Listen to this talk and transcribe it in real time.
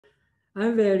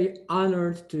I'm very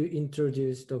honored to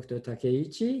introduce Dr.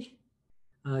 Takeichi,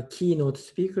 a keynote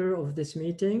speaker of this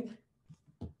meeting.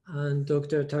 And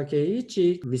Dr.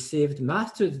 Takeichi received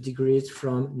master's degrees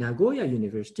from Nagoya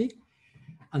University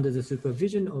under the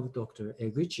supervision of Dr.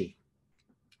 Eguchi.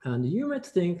 And you might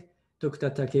think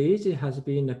Dr. Takeichi has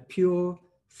been a pure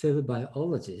cell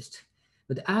biologist,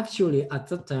 but actually at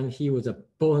that time he was a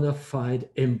bona fide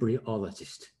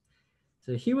embryologist.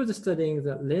 So he was studying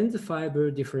the lens fiber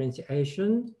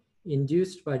differentiation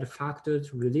induced by the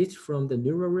factors released from the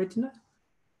neuroretina,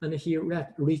 and he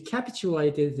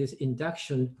recapitulated this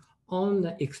induction on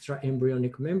the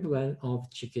extraembryonic membrane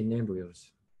of chicken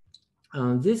embryos.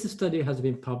 This study has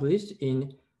been published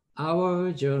in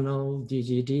our journal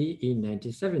DGD in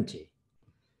 1970.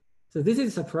 So this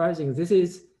is surprising. This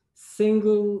is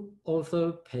single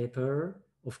author paper,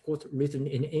 of course, written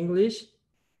in English,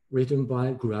 written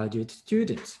by graduate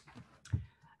students.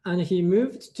 And he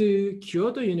moved to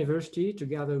Kyoto University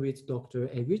together with Dr.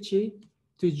 Eguchi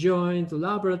to join the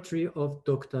laboratory of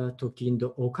Dr.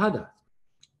 Tokindo Okada.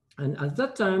 And at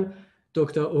that time,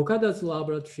 Dr. Okada's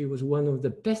laboratory was one of the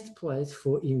best places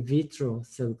for in vitro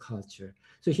cell culture.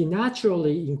 So he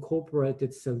naturally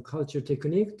incorporated cell culture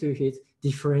technique to his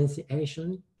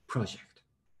differentiation project.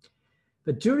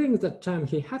 But during that time,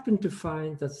 he happened to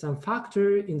find that some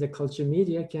factor in the culture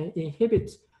media can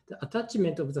inhibit the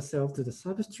attachment of the cell to the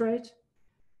substrate.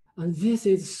 And this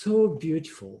is so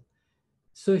beautiful.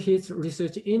 So his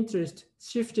research interest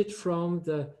shifted from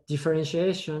the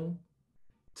differentiation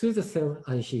to the cell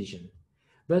adhesion.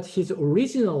 But his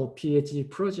original PhD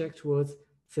project was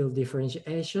cell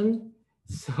differentiation.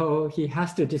 So he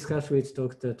has to discuss with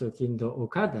Dr. Tokindo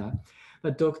Okada.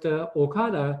 But Dr.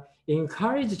 Okada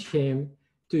encouraged him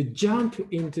to jump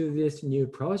into this new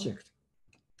project.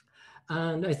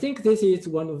 And I think this is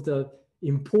one of the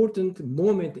important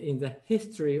moments in the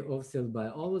history of cell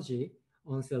biology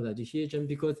on cell adhesion,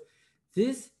 because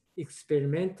this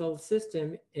experimental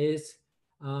system is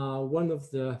one of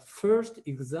the first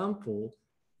examples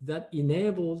that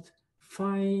enabled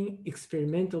fine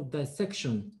experimental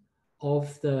dissection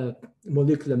of the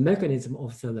molecular mechanism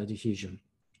of cell adhesion.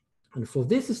 And for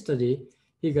this study,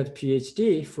 he got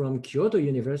PhD from Kyoto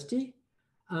University,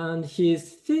 and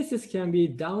his thesis can be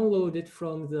downloaded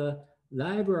from the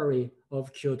library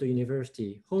of Kyoto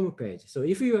University homepage. So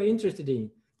if you are interested in,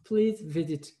 please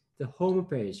visit the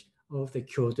homepage of the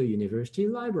Kyoto University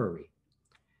Library.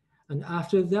 And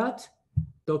after that,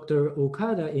 Dr.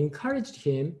 Okada encouraged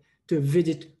him to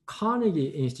visit Carnegie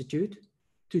Institute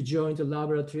to join the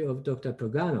laboratory of Dr.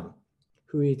 Pagano,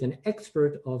 who is an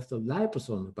expert of the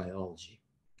liposome biology.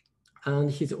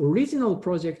 And his original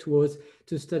project was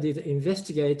to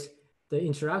investigate the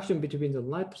interaction between the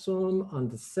liposome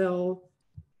and the cell.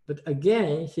 But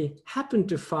again, he happened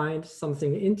to find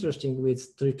something interesting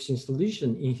with trypsin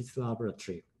solution in his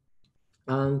laboratory.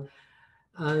 And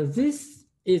this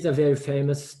is a very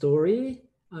famous story.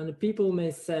 And people may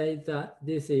say that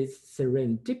this is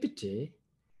serendipity,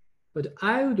 but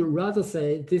I would rather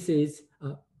say this is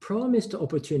a promised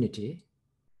opportunity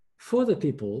for the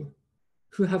people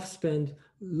who have spent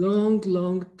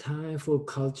long time for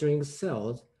culturing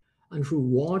cells and who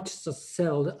watch the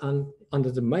cell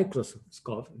under the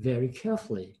microscope very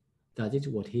carefully. That is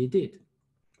what he did.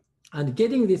 And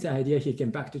getting this idea, he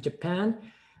came back to Japan,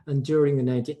 and during the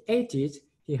 1980s,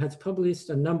 he has published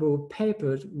a number of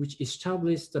papers which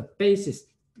established the basis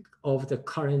of the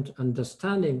current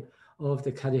understanding of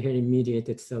the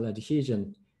cadherin-mediated cell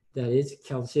adhesion, that is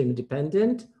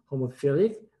calcium-dependent,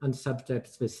 homophilic, and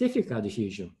subtype-specific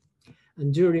adhesion.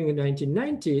 And during the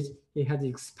 1990s, he had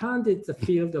expanded the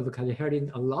field of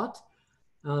cadherin a lot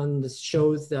and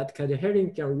shows that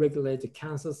cadherin can regulate the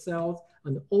cancer cells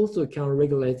and also can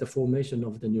regulate the formation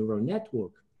of the neural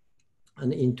network.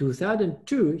 And in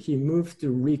 2002, he moved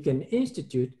to RIKEN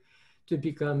Institute to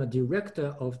become a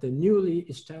director of the newly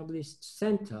established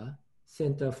Center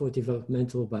for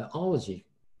Developmental Biology.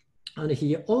 And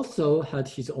he also had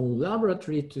his own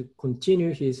laboratory to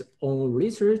continue his own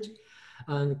research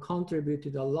and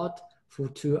contributed a lot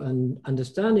to an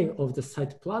understanding of the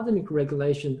cytoplasmic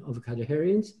regulation of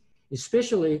cadherins,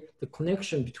 especially the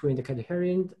connection between the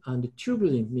cadherin and the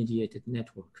tubulin-mediated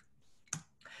network.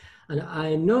 And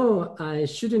I know I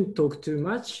shouldn't talk too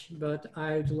much, but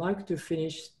I'd like to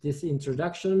finish this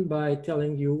introduction by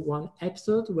telling you one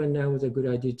episode when I was a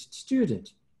graduate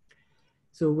student.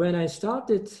 So when I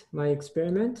started my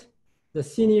experiment, the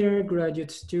senior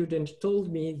graduate student told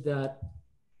me that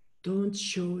don't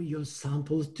show your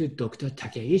samples to Dr.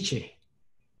 Takeichi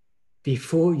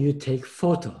before you take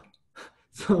photo.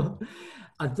 So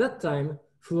at that time,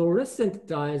 fluorescent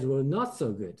dyes were not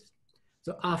so good.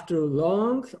 So after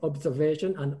long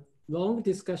observation and long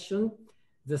discussion,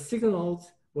 the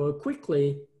signals were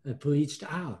quickly bleached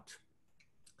out.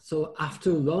 So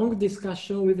after long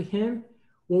discussion with him,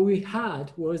 what we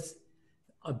had was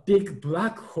a big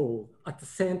black hole at the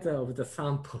center of the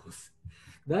samples.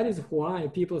 That is why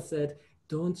people said,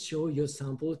 don't show your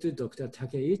sample to Dr.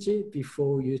 Takeichi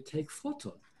before you take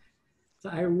photo. So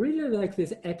I really like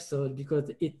this episode because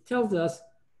it tells us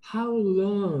how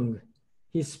long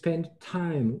he spent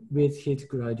time with his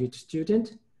graduate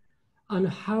student and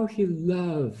how he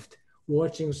loved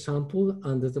watching sample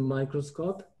under the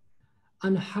microscope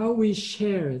and how we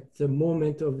shared the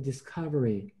moment of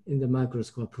discovery in the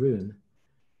microscope room.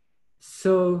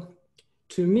 So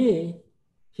to me,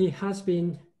 he has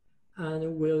been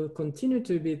and will continue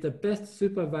to be the best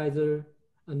supervisor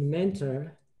and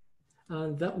mentor.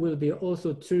 And that will be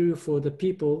also true for the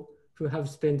people who have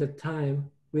spent the time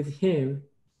with him,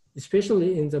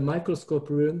 especially in the microscope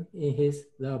room in his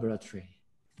laboratory.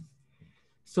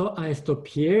 So I stop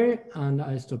here and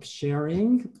I stop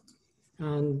sharing.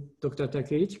 And Dr.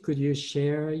 Takeichi, could you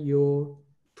share your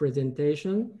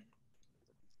presentation?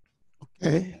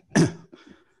 Okay.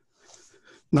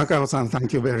 Nakagawa-san,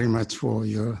 thank you very much for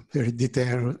your very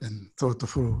detailed and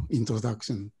thoughtful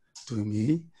introduction to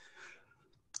me.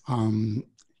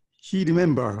 He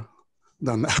remember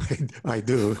than I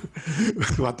do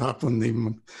what happened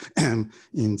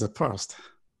in the past.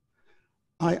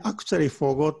 I actually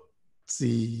forgot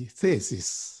the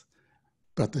thesis,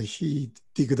 but he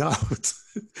digged out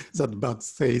that bad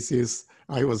thesis.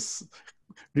 I was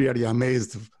really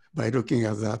amazed by looking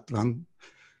at that one.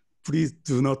 Please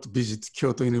do not visit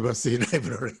Kyoto University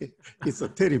Library. It's a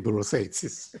terrible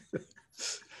thesis.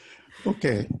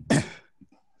 Okay,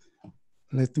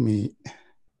 let me.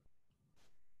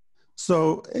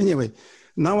 So anyway,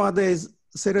 nowadays,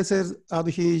 cell-cell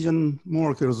adhesion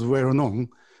molecules well known,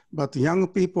 but young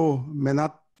people may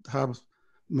not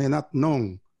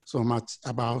know so much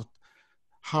about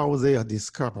how they are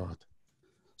discovered.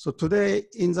 So today,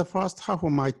 in the first half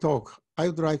of my talk, I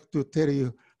would like to tell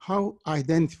you how I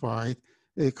identified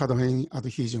a cadherin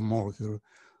adhesion molecule,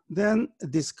 then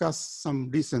discuss some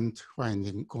recent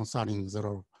findings concerning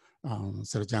the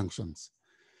cell junctions.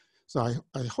 So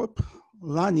I hope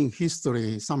learning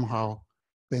history is somehow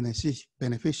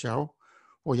beneficial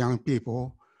for young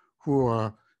people who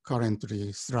are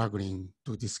currently struggling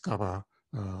to discover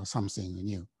something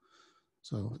new.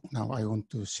 So now I want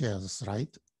to share the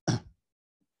slide.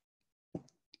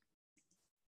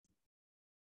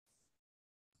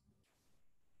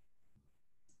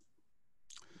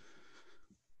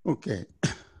 Okay.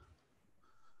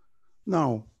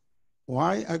 Now,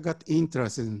 why I got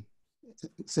interested in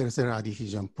cell-cell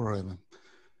adhesion problem?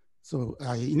 So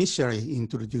I initially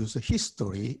introduced a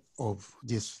history of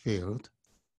this field.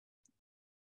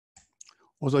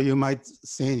 Although you might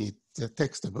say it, the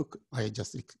textbook, I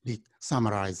just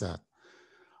summarize that.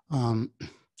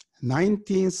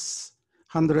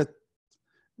 1900,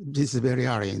 this is very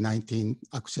early,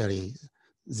 actually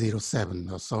 07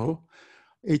 or so,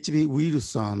 H.B.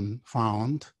 Wilson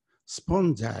found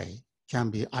spongi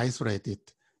can be isolated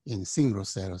in single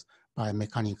cells by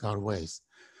mechanical ways.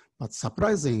 But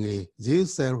surprisingly,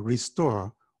 these cells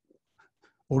restore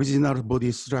original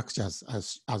body structures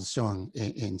as shown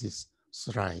in this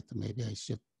slide. Maybe I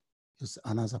should use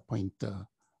another pointer,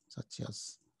 such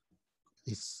as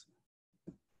this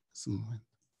moment.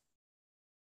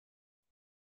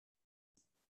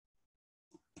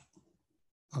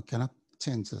 I cannot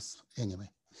change this anyway.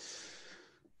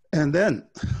 And then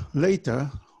later,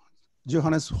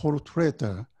 Johannes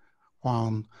Holtreter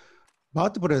found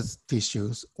vertebrate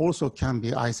tissues also can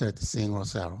be isolated single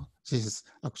cell. This is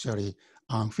actually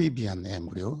amphibian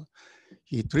embryo.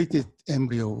 He treated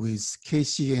embryo with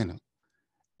KCN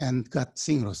and got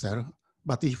single cell,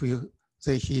 but if you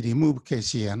say he removed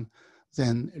KCN,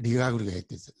 then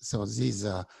reaggregated. So these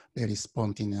are very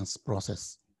spontaneous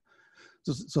process.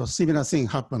 So similar thing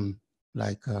happened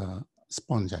like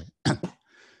spongi.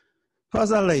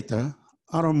 Further later,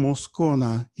 Aaron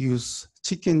Moscona used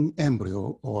chicken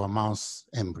embryo or mouse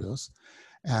embryos.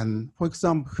 And for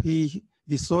example, he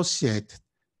dissociated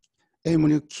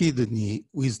embryo kidney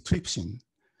with trypsin,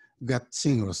 got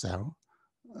single cell.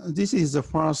 This is the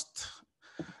first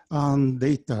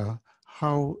data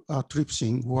how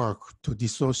trypsin work to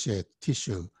dissociate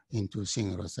tissue into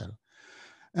single cell.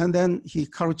 And then he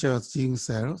cultured single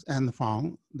cells and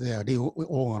found they are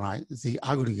reorganized, they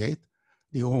aggregate,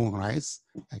 reorganized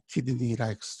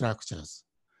kidney-like structures.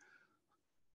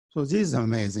 So this is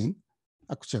amazing,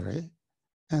 actually.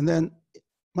 And then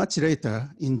much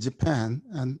later in Japan,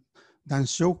 and Dan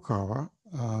Shokawa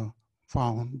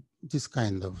found this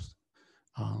kind of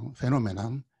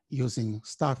phenomenon using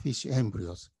starfish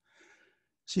embryos.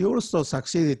 She also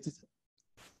succeeded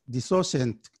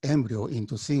dissociate embryo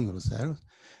into single cell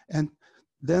and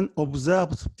then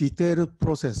observed detailed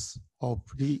process of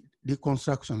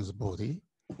reconstruction of the body,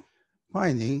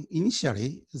 finding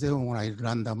initially they were like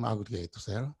random aggregate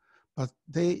cell, but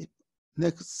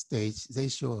next stage they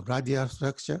show radial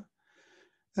structure,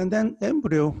 and then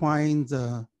embryo finds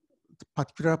a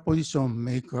particular position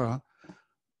maker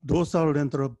dorsal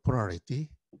ventral polarity,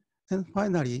 and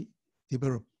finally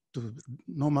develop to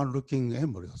normal looking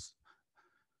embryos.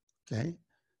 Okay,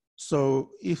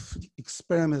 so if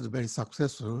experiment is very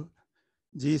successful,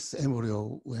 this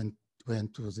embryo went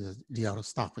to the real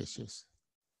starfishes.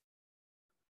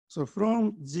 So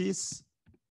from these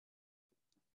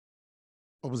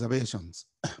observations,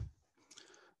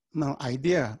 now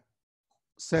idea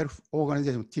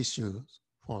self-organization tissue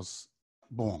was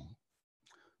born.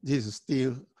 This is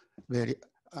still very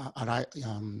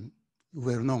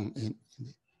well known in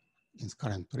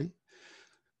currently.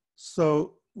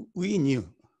 So we knew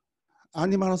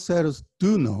animal cells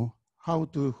do know how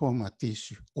to form a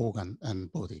tissue, organ,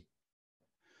 and body.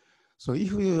 So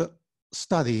if you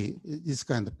study this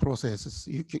kind of processes,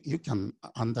 you can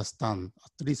understand,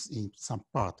 at least in some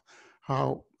part,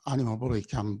 how animal body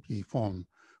can be formed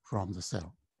from the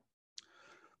cell.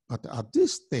 But at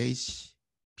this stage,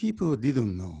 people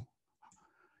didn't know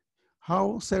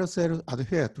how cells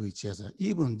adhere to each other.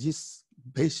 Even this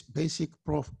basic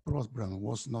problem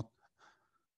was not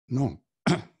known.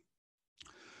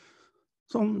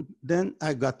 So then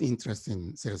I got interested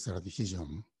in cell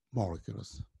adhesion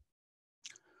molecules.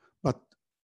 But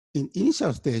in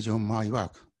initial stage of my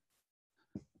work,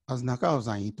 as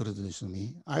Nakagawa introduced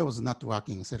me, I was not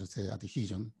working in cell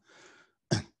adhesion.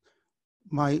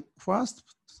 My first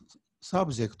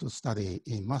subject to study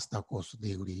in master course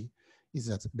degree is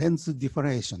that lens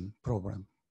diffraction problem.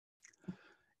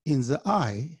 In the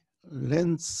eye,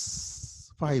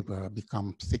 lens fiber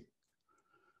becomes thick.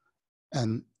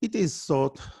 And it is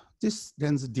thought this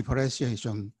lens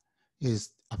differentiation is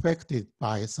affected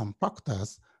by some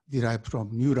factors derived from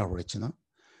neural retina.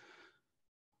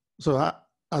 So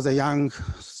as a young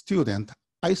student,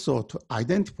 I sought to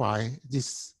identify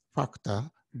this factor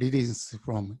released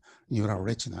from neural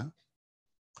retina.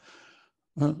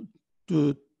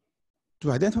 To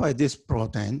identify this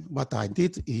protein, what I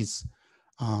did is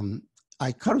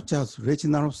I cultured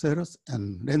retinal cells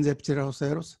and lens epithelial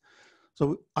cells.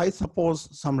 So I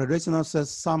suppose some retinal cells,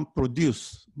 some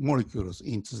produce molecules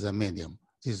into the medium.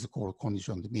 This is called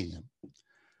conditioned medium.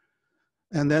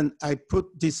 And then I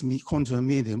put this conditioned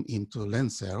medium into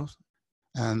lens cells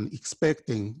and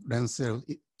expecting lens cells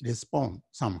respond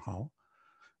somehow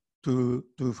to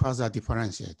further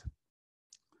differentiate.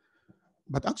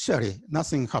 But actually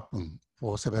nothing happened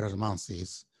for several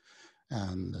months.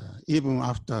 And even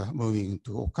after moving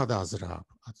to Okada's lab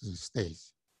at this stage.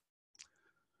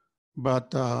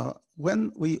 But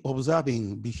when we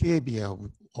observing behavior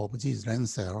of these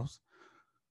lens cells,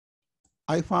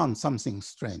 I found something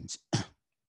strange.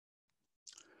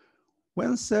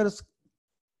 When cells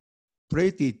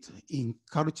plated in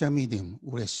culture medium,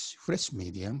 fresh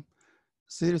medium,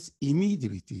 cells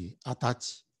immediately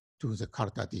attach to the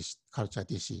culture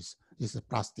dishes. This is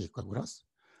plastic or glass.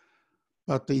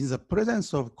 But in the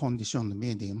presence of conditioned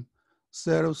medium,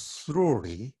 cells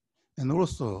slowly and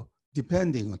also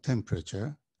depending on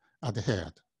temperature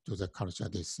adhered to the culture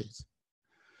dishes.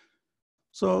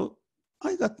 So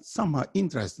I got somewhat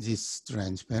interested in this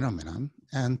strange phenomenon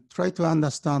and tried to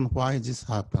understand why this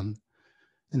happened,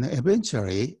 and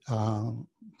eventually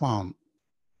found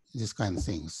these kind of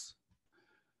things.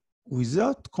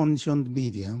 Without conditioned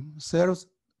medium, cells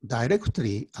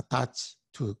directly attach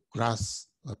to glass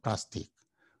or plastic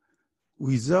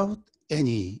without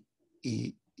any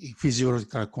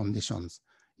physiological conditions,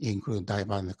 including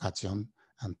divergent cation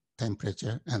and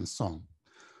temperature and so on.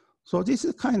 So this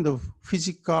is kind of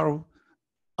physical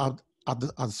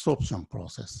adsorption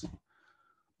process.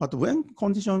 But when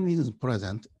condition is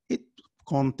present, it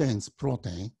contains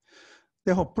protein.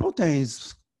 Therefore, protein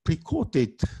is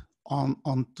pre-coated on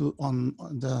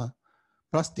the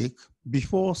plastic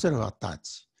before cell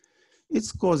attach.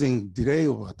 It's causing delay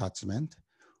of attachment,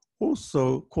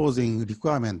 also causing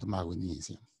requirement of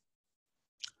magnesium.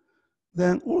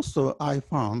 Then also I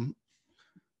found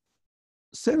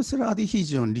cell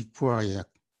adhesion require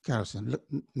calcium,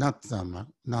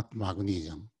 not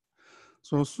magnesium.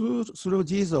 So through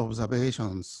these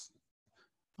observations,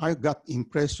 I got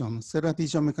impression cell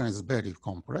adhesion mechanism is very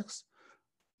complex.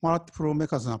 Multiple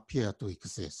mechanisms appear to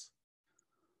exist.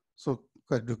 So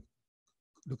it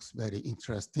looks very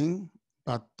interesting,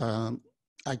 but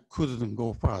I couldn't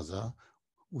go further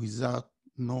without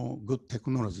no good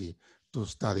technology to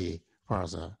study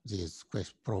further this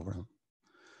problem.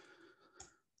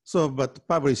 So, but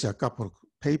published a couple of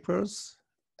papers,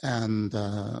 and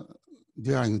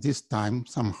during this time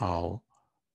somehow,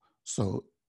 so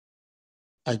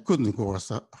I couldn't go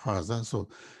further. So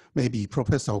maybe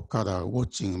Professor Okada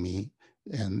watching me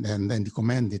and then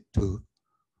recommended to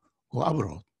go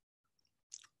abroad.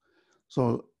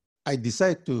 So I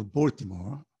decided to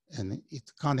Baltimore, and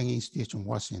it's Carnegie Institution,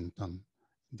 Washington,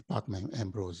 Department of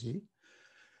Embryology,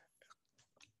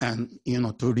 and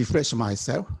to refresh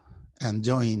myself, and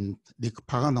joined Rick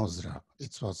Pagano's lab.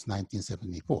 It was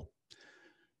 1974.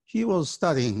 He was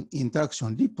studying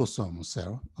interaction liposome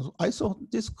cell. I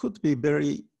thought this could be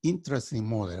very interesting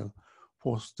model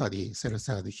for study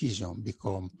cell-cell adhesion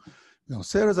because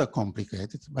cells are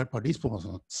complicated, but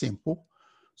liposome are simple.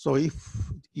 So if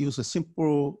use a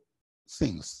simple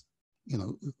things,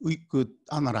 we could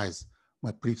analyze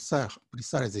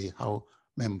precisely how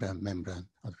membrane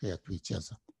adhere to each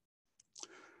other.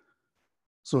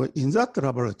 So in that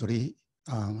laboratory,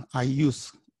 I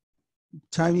use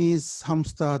Chinese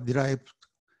hamster-derived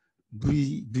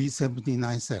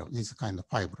V79 cell, this kind of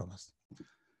fibroblasts.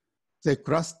 They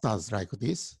clusters like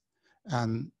this,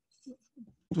 and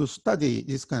to study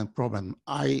this kind of problem,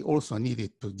 I also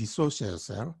needed to dissociate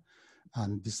cell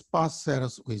and disperse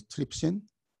cells with trypsin,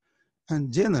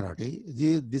 and generally,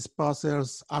 these dispersed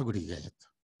cells aggregate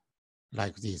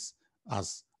like this,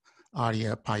 as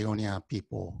earlier pioneer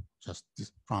people just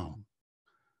found.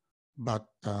 But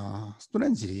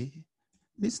strangely,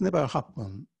 this never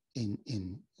happened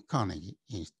in Carnegie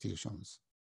institutions.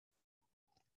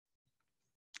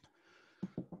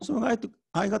 So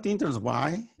I got interested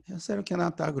why a cell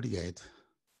cannot aggregate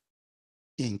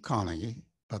in Carnegie,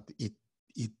 but it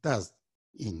does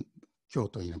in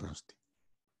Kyoto University.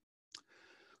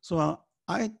 So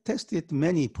I tested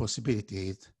many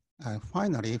possibilities and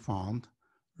finally found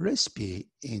recipe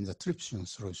in the trypsin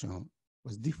solution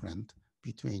was different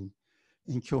between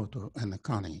in Kyoto and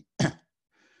Carnegie.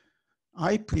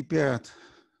 I prepared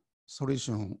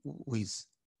solution with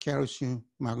calcium,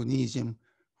 magnesium,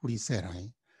 free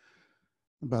saline,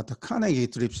 but the Carnegie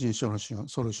trypsin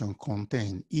solution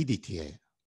contained EDTA.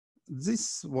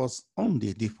 This was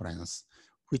only difference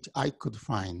which I could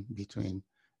find between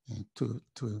two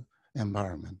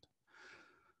environment.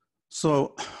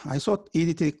 So I thought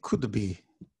EDTA could be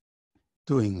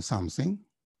doing something.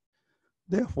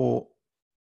 Therefore,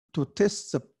 to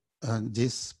test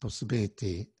this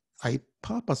possibility, I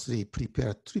purposely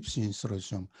prepared trypsin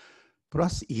solution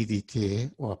plus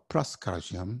EDTA or plus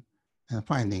calcium, and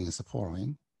findings the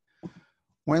following.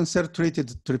 When cell treated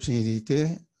trypsin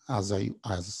EDTA, as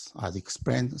I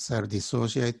explained, cell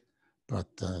dissociate, but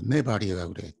never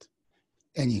re-regulate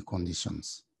any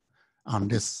conditions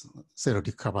unless cell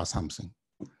recover something.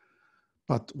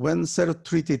 But when cell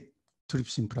treated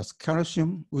trypsin plus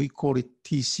calcium, we call it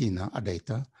TC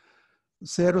later,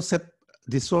 cell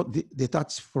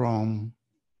detach from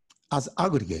as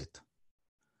aggregate.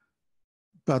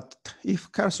 But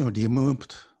if calcium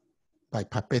removed by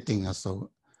pipetting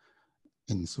also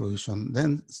in solution,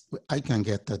 then I can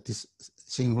get this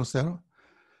single cell.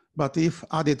 But if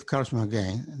added calcium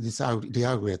again, this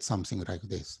reaggregate something like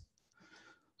this.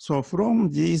 So from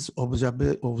these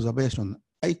observations,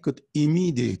 I could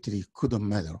immediately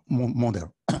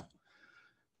model.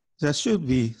 There should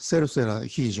be cell-cell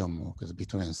adhesion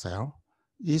between cells.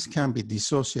 This can be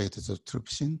dissociated with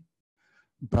trypsin,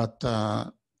 but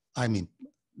I mean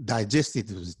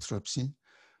digested with trypsin.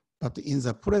 But in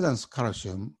the presence of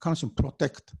calcium, calcium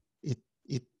protect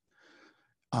it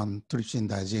on trypsin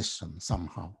digestion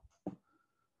somehow.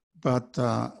 But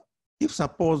if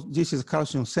suppose this is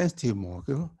calcium sensitive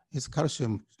molecule, is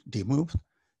calcium removed,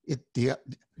 it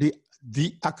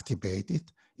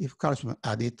deactivated. If calcium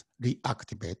added,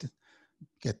 reactivated,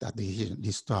 get adhesion,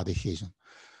 restore adhesion.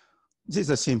 This is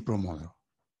a simple model.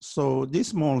 So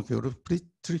this molecule,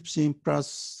 trypsin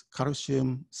plus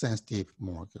calcium sensitive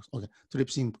molecules. Okay,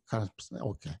 trypsin,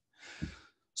 okay.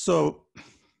 So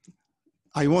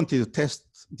I wanted to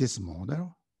test this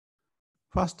model.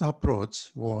 First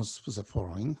approach was the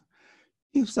following.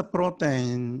 If the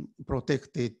protein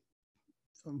protected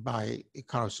by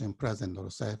calcium present on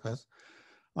the surface,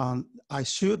 I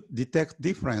should detect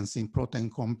difference in protein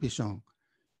composition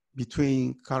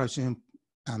between calcium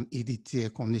and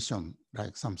EDTA condition,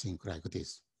 like something like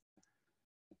this.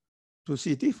 To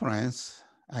see difference,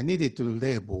 I needed to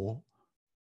label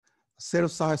cell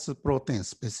size protein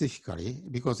specifically,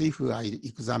 because if I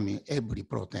examine every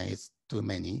protein, it's too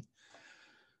many.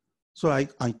 So I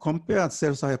compared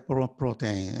cell cycle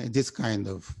protein, this kind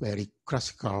of very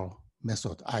classical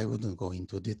method. I wouldn't go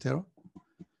into detail.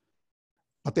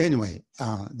 But anyway,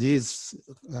 these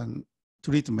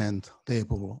treatment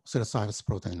label cell surface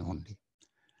protein only.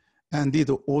 And did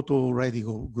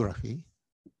autoradiography.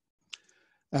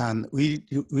 And we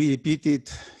repeated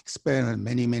experiment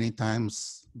many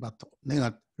times, but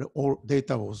all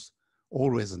data was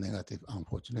always negative,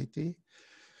 unfortunately.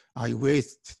 I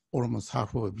wasted almost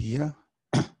half of a year,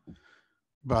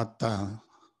 but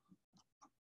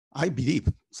I believe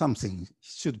something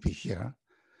should be here.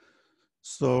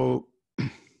 So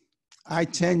I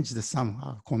changed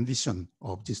some condition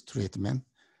of this treatment.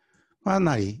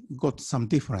 Finally, got some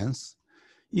difference.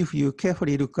 If you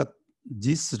carefully look at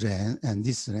this range and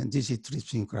this range, this is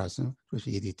trypsin class,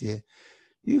 EDTA,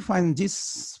 you find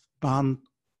this band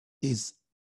is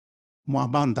more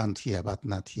abundant here, but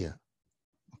not here.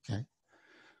 Okay.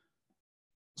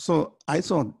 So I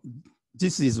thought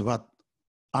this is what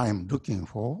I'm looking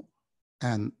for,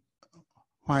 and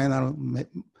final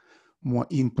more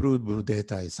improved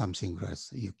data is something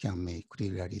else. You can make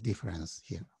clearly difference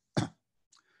here.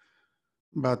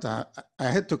 But I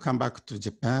had to come back to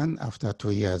Japan after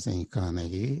 2 years in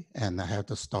Carnegie, and I had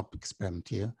to stop experiment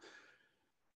here.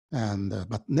 And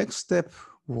but next step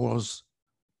was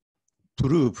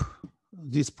prove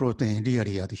this protein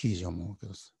really adhesion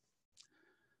molecules.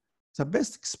 The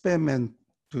best experiment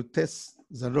to test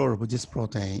the role of this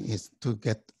protein is to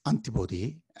get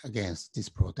antibody against this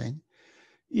protein.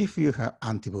 If you have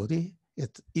antibody,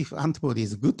 if antibody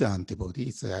is good antibody,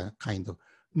 it's a kind of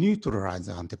neutralize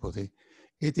antibody,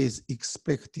 it is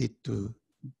expected to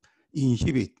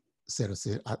inhibit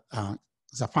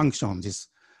the function of these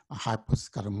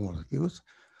hypothetical molecules,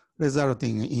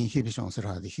 resulting in inhibition of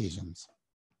cell adhesions.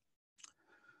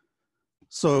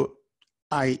 So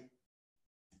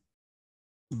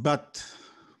but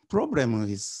problem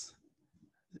is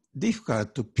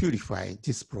difficult to purify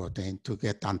this protein to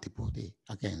get antibody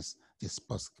against this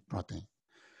protein.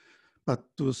 But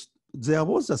there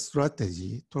was a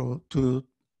strategy to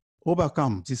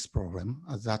overcome this problem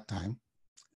at that time.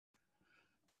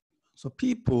 So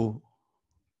people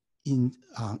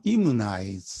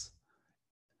immunize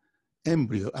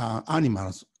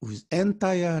animals with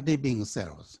entire living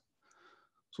cells.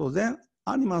 So then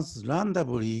animals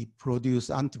randomly produce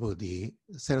antibody,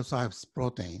 cell surface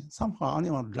protein. Somehow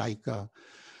animals like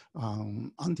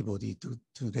antibody to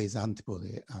raise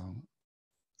antibody,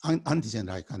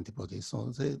 antigen-like antibody.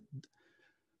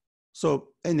 So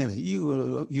anyway,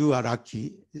 you are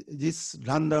lucky. This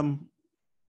random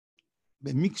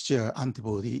mixture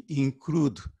antibody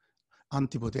include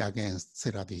antibody against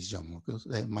cell adhesion because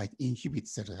they might inhibit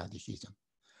cell adhesion.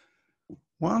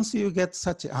 Once you get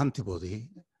such antibody,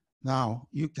 now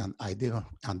you can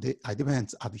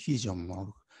advance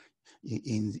adhesion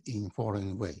in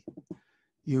following way.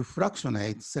 You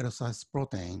fractionate cell surface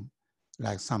protein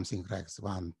like something like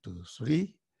 1, 2,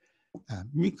 3.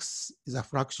 Mix the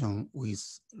fraction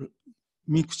with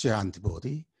mixture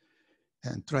antibody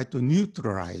and try to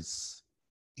neutralize,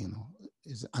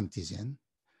 is antigen.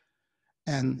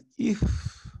 And if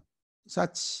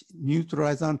such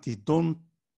neutralized antibody don't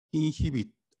inhibit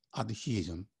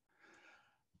adhesion,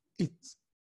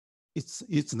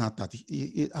 it's not that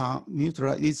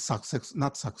neutral is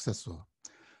not successful.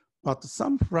 But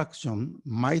some fraction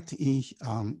might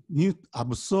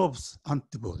absorbs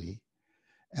antibody,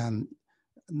 and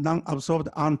non-absorbed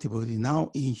antibody now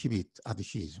inhibit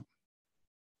adhesion.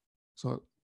 So,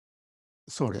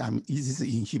 sorry, this is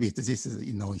inhibit, this is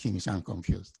inhibition, I'm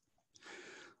confused.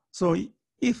 So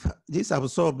if this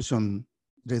absorption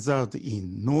result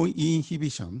in no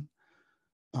inhibition,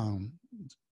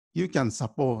 you can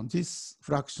support this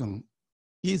fraction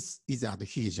is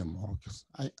adhesion molecules.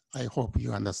 I hope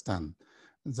you understand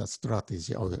the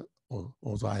strategy,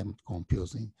 although I'm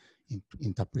confusing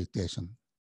interpretation.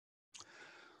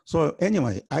 So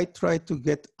anyway, I try to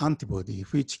get antibody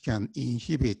which can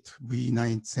inhibit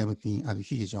V917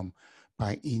 adhesion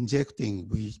by injecting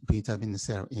vitamin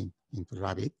cell into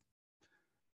rabbit,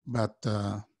 but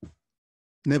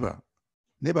never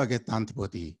get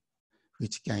antibody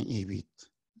which can inhibit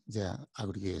their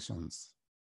aggregations.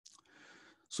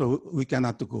 So we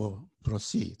cannot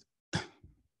proceed.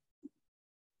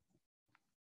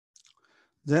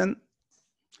 Then,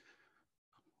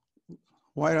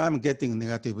 while I'm getting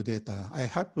negative data, I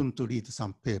happen to read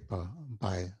some paper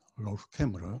by Rolf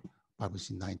Kemmler, published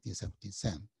in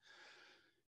 1977.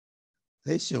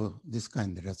 They show this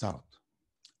kind of result.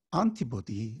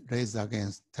 Antibody raised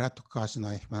against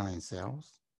teratocarcinoid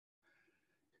cells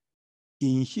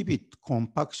inhibit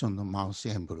compaction of mouse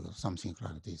embryo, something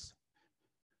like this.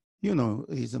 you know,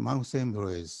 is a mouse embryo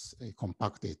is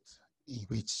compacted, in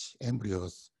which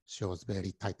embryos shows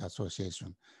very tight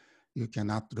association. You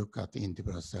cannot look at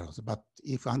individual cells, but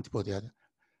if antibody are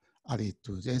added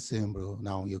to this embryo,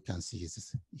 now you can see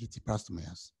this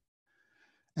plastomers.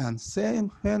 And same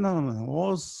phenomenon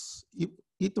was,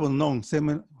 it was known,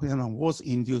 same phenomenon was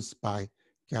induced by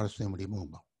calcium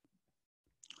removal.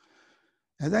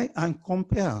 As I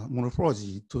compare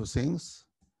morphology to things,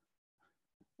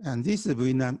 and this is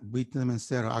vitamin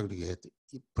cell aggregate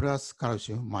plus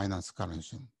calcium minus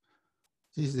calcium.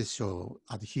 This is show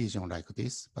adhesion like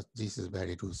this, but this is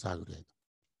very loose aggregate.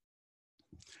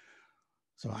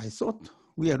 So I thought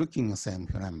we are looking at the same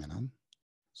phenomenon.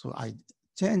 So I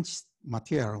changed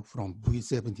material from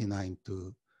V79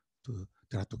 to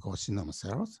teratocarcinoma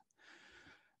cells.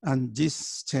 And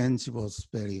this change was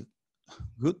very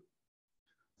good.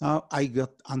 Now I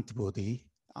got antibody,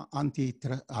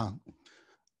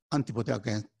 antibody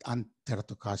against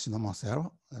teratocarcinoma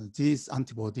cell. This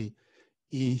antibody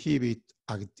inhibit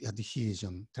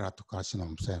adhesion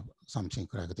teratocarcinoma cell, something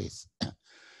like this.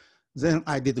 Then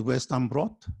I did Western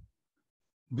blot.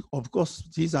 Of course,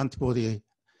 this antibody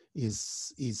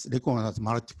is recognized as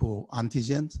multiple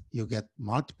antigens. You get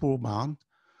multiple band,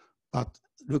 but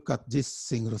look at this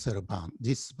single cell band,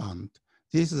 this band.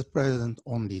 This is present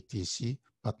only TC,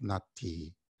 but not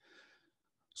T.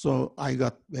 So I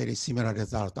got very similar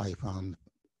result I found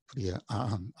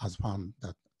as found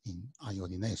that in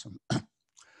iodination.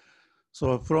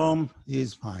 So from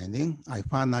this finding, I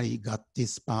finally got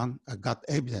this band, I got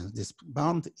evidence this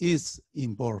band is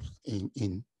involved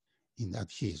in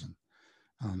adhesion.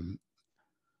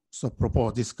 So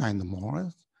propose this kind of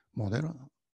model.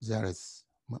 There is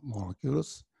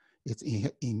molecules, it's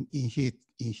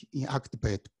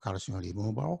inactivate calcium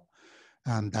removal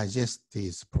and digest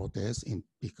these proteins and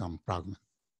become fragment.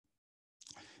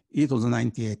 It was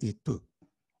 1982.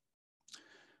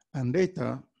 And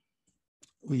later,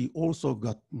 we also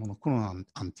got monoclonal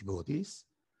antibodies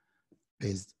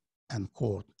based and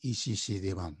called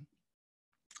ECCD1.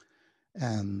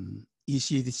 And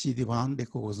ECCD1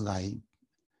 recognizes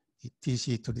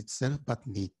TC treated cell, but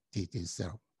need treated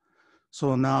cell.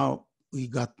 So now we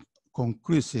got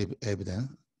conclusive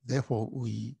evidence. Therefore,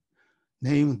 we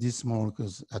name these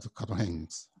molecules as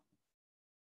cadherins.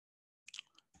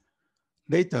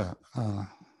 Later,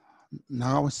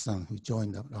 Nakagawa-san, who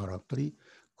joined the laboratory,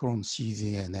 cloned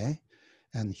cDNA,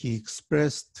 and he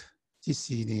expressed this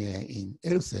cDNA in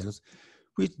L cells,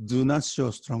 which do not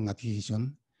show strong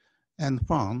adhesion, and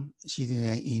found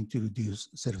cDNA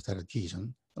introduced cell-cell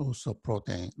adhesion, also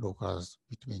protein localized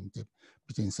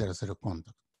between cell-cell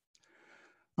contact.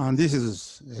 And this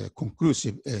is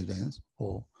conclusive evidence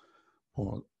for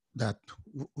that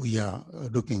we are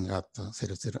looking at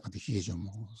cell-cell adhesion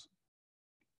models.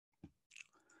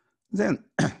 Then,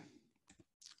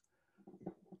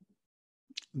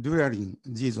 during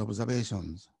these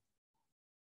observations,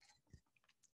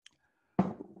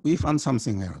 we found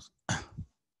something else.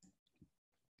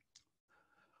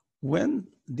 When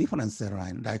different cell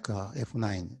line, like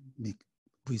F9,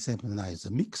 V79 is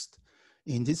mixed,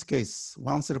 in this case,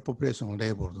 one cell population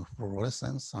labeled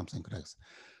fluorescence, something like this,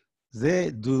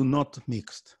 they do not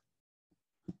mixed.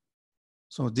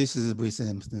 So this is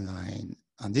V79,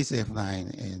 and this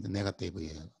F9 and negative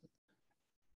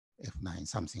F9,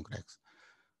 something like this.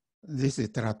 This is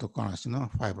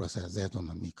teratocarcinoma, fibrous cells, they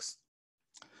don't mix.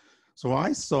 So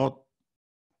I thought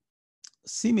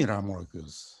similar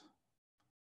molecules,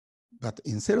 but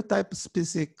in cell type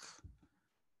specific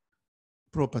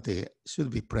property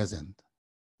should be present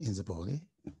in the body.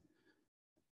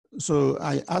 So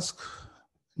I asked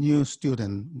new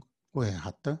student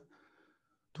Hatta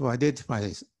to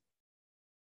identify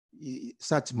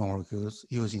such molecules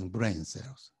using brain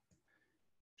cells.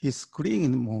 He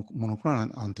screened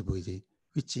monoclonal antibody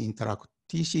which interact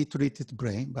TC-treated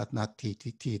brain but not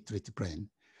TT-treated brain,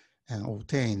 and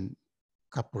obtained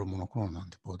couple of monoclonal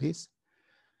antibodies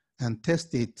and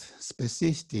tested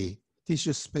specificity,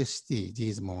 tissue specificity,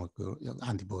 these molecule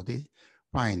antibodies,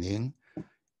 finding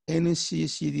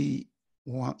ECCD1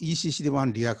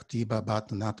 reactive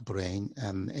but not brain,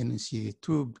 and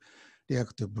NCD2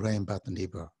 reactive brain but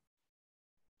liver.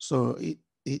 So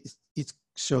it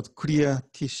showed clear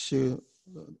tissue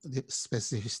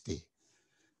specificity.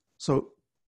 So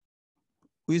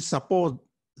we suppose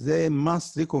they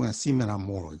must recognize similar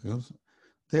molecules.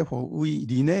 Therefore, we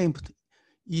renamed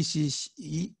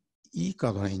cadherin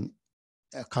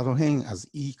as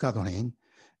cadherin,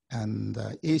 and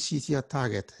ACTR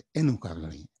target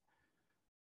cadherin.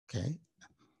 Okay.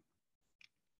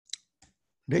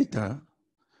 Later,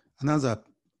 another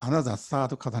another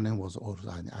third cadherin was also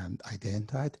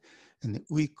identified, and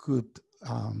we could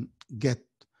get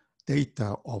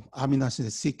data of amino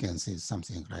acid sequences,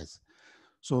 something like that.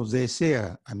 So they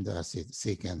share amino acid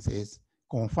sequences,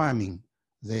 confirming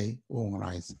they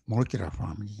organize molecular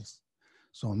families.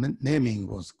 So naming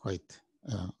was quite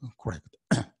correct.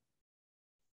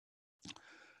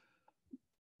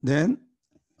 Then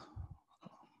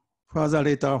further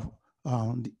later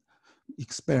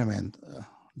experiment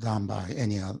done by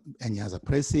any other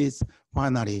places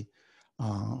finally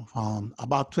found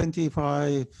about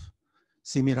 25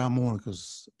 similar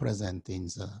molecules present in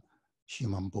the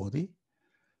human body,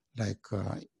 like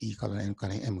E cadherin, N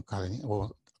cadherin, M cadherin, or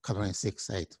cadherin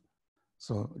 6-8.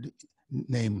 So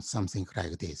name something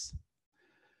like this.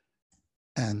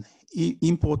 And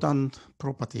important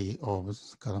property of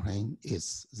cadherin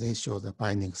is they show the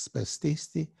binding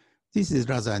specificity. This is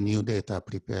rather new data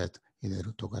prepared in the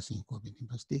Togashi Kobe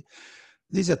University.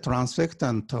 This is a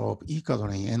transfectant of E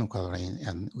cadherin, N cadherin,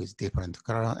 and with different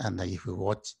color. And if you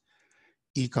watch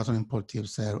E cadherin positive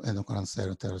cell, N cadherin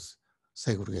cell tells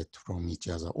segregate from each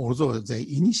other, although they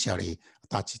initially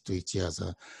attach to each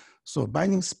other. So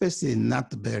binding specificity is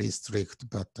not very strict,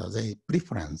 but they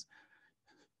preference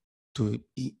to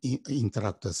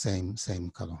interact the same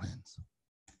cadherins.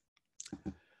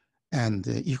 And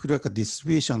if you look at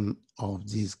distribution of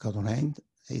these cadherins,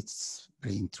 it's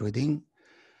very intriguing.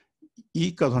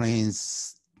 E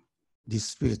cadherins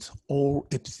distribute all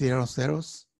epithelial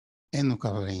cells. N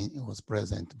cadherin was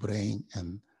present brain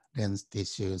and lens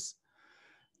tissues,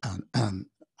 and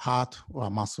heart or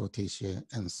muscle tissue,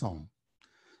 and so on.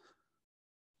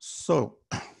 So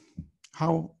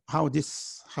how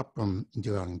this happened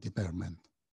during development?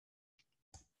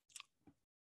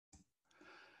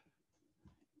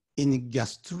 In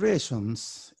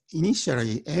gastrulations,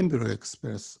 initially embryo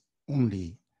express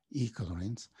only E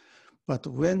cadherins, but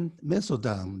when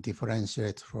mesoderm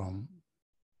differentiates from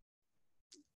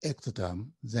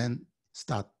ectoderm, then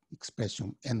start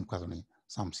expression N cadherin,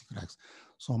 something like that.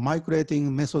 So migrating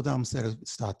mesoderm cells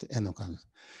start N cadherin.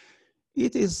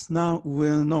 It is now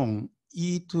well known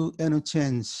E to N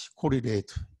change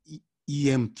correlate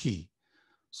EMT.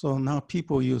 So now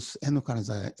people use N cadherin as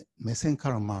a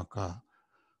mesenchymal marker,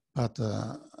 but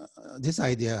this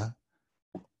idea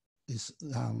is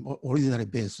originally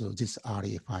based on this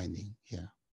early finding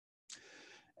here.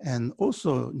 And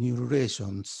also new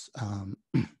relations,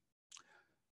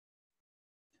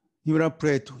 neural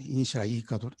plate initially E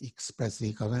cadherin express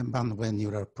E cadherin, but when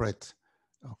neural plate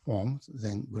forms,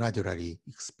 then gradually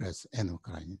express N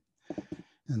cadherin.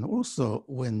 And also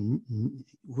when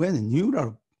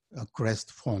neural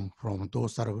crest form from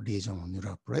dorsal region of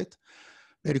neural plate,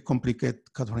 very complicated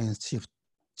cadherin shift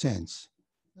change.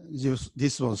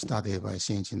 This was studied by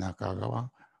Shinichi Nakagawa,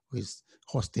 who is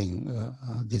hosting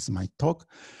this my talk.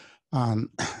 On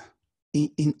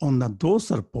the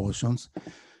dorsal portions,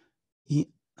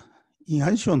 in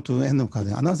addition to N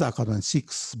cadherin, another cadherin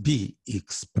 6B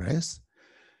expressed.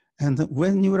 And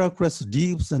when neural crest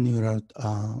leaves the neural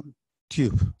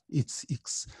tube,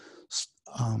 it's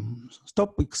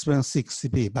stop expressing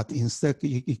 6B, but instead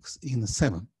it's in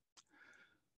 7.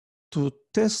 To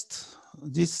test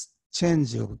this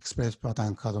change of express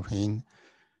pattern cadherin,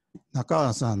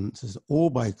 Nakagawa-san says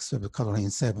overexpress cadherin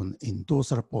 7 in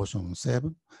dorsal portion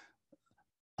 7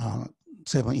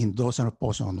 in dorsal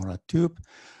portion of neural tube,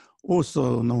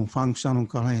 also non-functional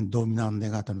cadherin, dominant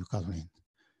negative cadherin.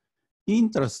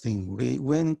 Interestingly,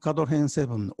 when cadherin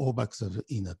 7 overexpressed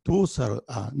in the dorsal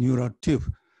neural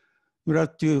tube,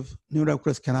 neural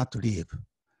crest cannot leave.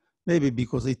 Maybe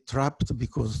because it trapped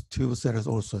because tube cells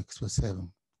also express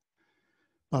 7.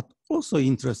 But also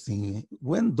interestingly,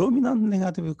 when dominant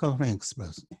negative cadherin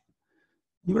expressed,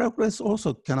 neural crest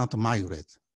also cannot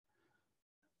migrate.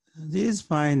 These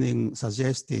findings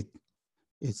suggested,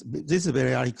 this is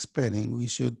very explaining, we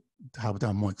should have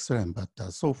done more experiment,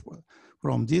 but so far,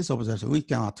 from this observation, we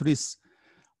can at least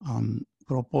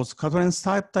propose cadherin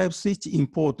type switch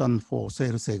important for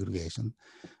cell segregation.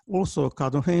 Also,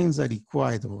 cadherins are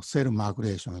required for cell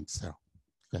migration itself.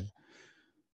 Okay,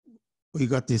 we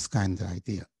got this kind of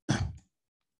idea.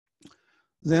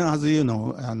 Then, as you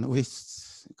know, and with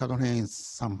cadherins,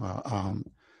 somehow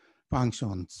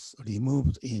functions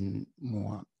removed in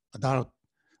more adult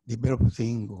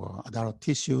developing or adult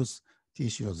tissues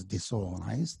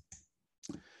disorganized.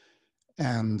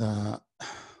 And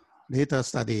later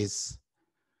studies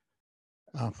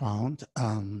found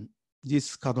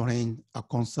this cadherin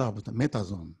conserved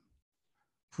metazone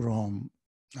from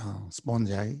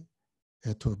spongi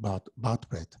to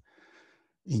vertebrate.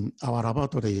 In our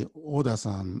laboratory,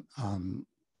 Oda-san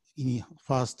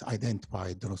first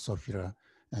identified Drosophila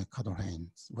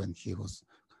cadherins when he was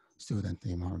student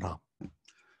in my lab.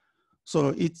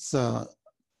 So it's a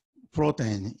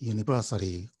protein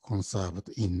universally conserved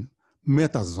in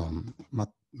metazone,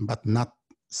 but not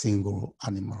single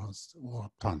animals or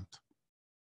plant.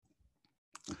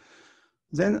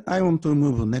 Then I want to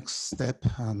move next step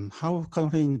on how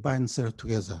cadherin bind cell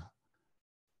together.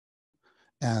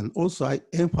 And also I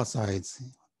emphasize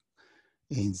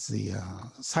in the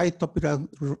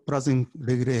cytoplasm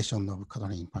regulation of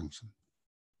cadherin function.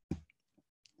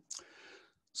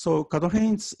 So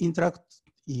cadherins interact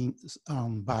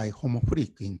by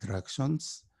homophilic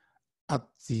interactions at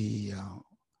the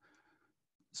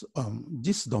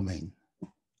this domain.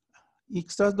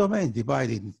 Extra domain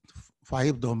divided into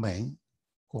 5 domains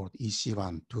called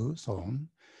EC1, 2, so on.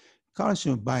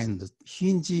 Calcium bind the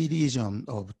hinge region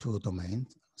of 2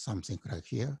 domains, something like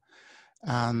here.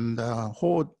 And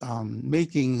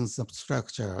making the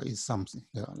structure is something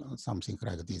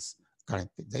like this.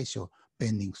 Currently, they show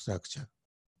bending structure.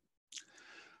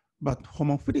 But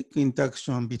homophilic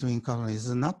interaction between cadherins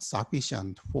is not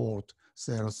sufficient for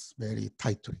cells very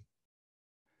tightly.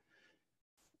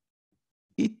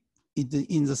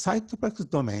 In the cytoplasmic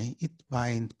domain, it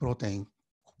binds protein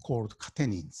called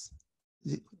catenins,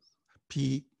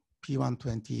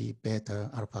 P120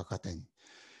 beta alpha catenin.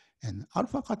 And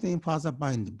alpha catenin further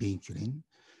bind vinculin.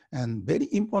 And very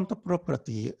important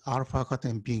property, alpha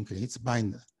catenin vinculin, it's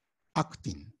bind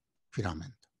actin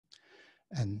filament.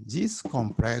 And this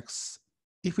complex,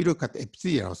 if you look at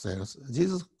epithelial cells,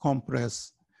 this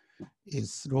complex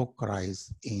is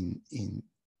localized in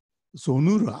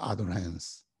zonular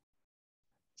adherins.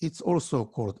 It's also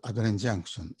called adherin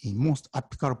junction in most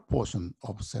apical portion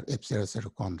of epithelial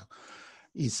cell conduct.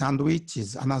 Sandwich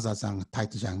is another than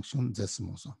tight junction,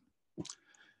 decimal zone.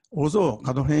 Although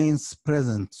cadherins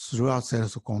present throughout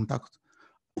cells contact,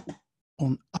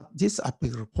 on this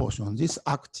apical portion, this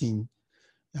actin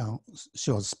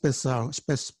shows special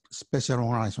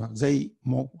organization. They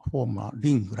form a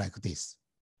ring like this.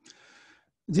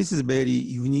 This is very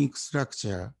unique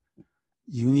structure,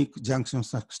 unique junction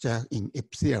structure in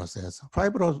epithelial cells.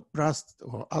 Fibroblasts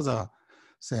or other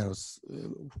cells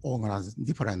organize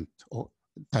different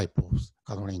type of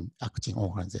cadherin-actin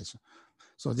organization.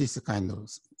 So this kind of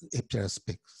epithelial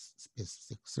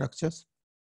specific structures.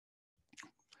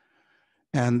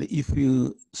 And if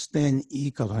you stain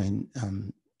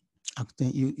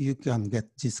cadherin-actin, you can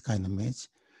get this kind of image.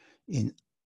 In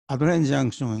adherin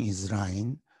junction is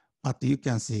line, but you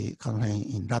can see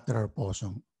cadherin in lateral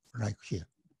portion like here.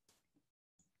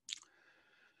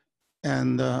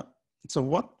 And so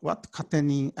what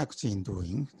cadherin-actin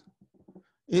doing?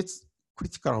 It's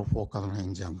critical for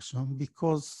cadherin junction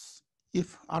because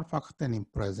if alpha catenin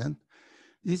present,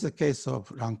 this is a case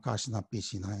of lung carcinoma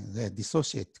PC9. They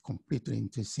dissociate completely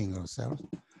into single cells.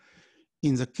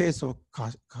 In the case of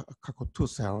CACO2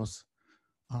 cells,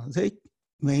 they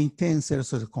maintain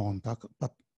cell-cell contact,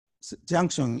 but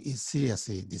junction is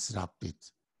seriously disrupted.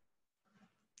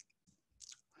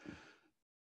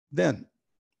 Then,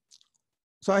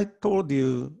 so I told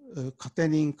you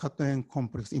cadherin-cadherin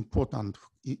complex important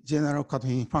general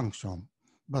cadherin function,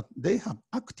 but they have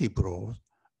active role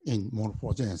in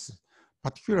morphogenesis,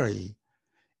 particularly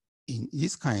in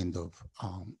this kind of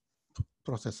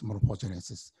process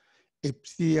morphogenesis,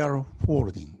 epithelial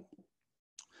folding.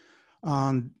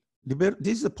 And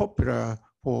this is popular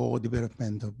for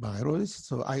development of biology,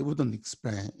 so I wouldn't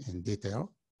explain in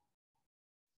detail.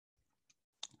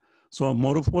 So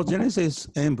morphogenesis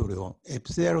embryo,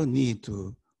 epithelial need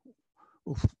to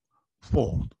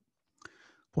fold.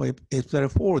 For epithelial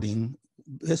folding,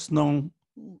 best known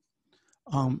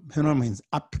phenomenon is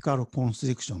apical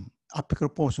constriction. Apical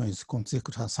portion is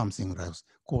constricted something else,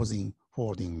 causing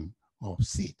folding of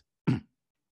seed.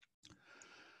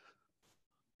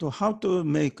 So how to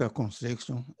make a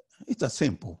constriction? It's a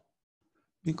simple.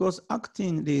 Because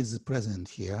actin is present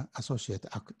here,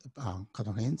 associated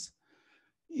cadherins.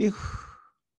 If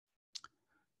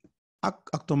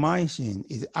actomycin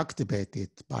is activated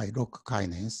by LOX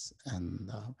kinase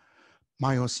and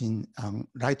myosin,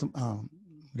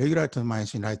 regulated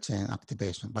myosin light chain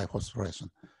activation by phosphorylation,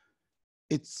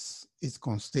 it's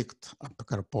constrict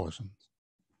apical portion.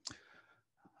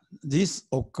 This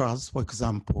occurs, for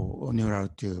example, neural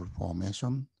tube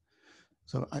formation.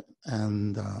 So,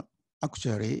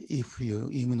 actually, if you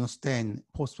immunostain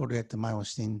phosphorylated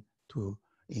myosin to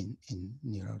in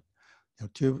neural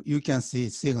tube, you can see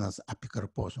signals apical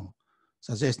portion,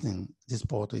 suggesting this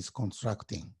port is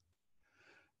constructing.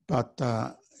 But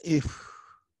if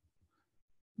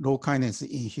LOX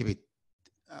kinase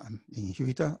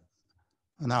inhibitor,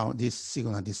 now this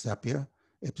signal disappear,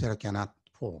 epithelial cannot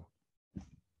form.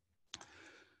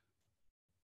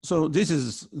 So this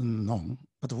is known,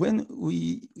 but when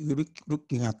we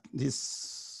looking at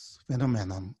this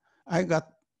phenomenon, I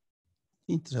got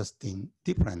interesting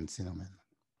different phenomenon.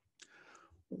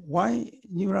 Why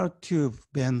neural tube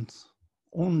bends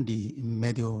only in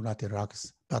medial lateral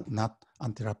axis, but not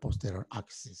anterior posterior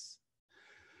axis?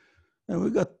 And we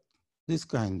got this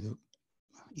kind of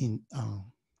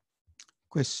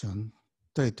question,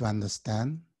 try to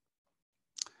understand,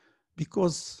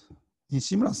 because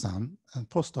Nishimura-san and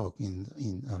postdoc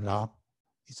in a lab,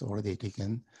 it's already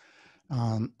taken,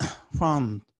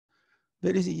 found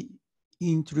very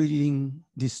intriguing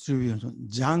distribution,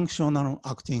 junctional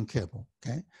actin cable,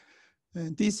 okay?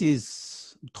 And this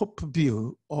is top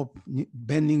view of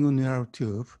bending neural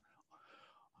tube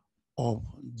of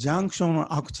junctional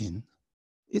actin.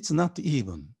 It's not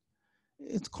even.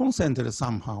 It's concentrated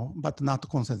somehow, but not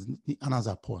concentrated in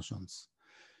other portions.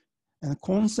 And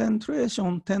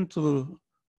concentration tend to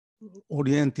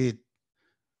oriented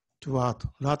toward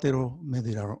lateral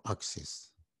medial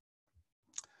axis.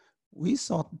 We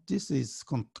thought this is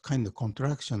kind of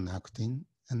contraction actin,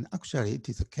 and actually it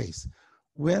is the case.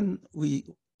 When we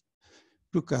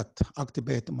look at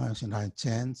activated myosin light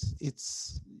chains,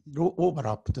 it's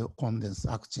overlap the condensed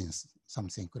actins,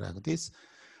 something like this.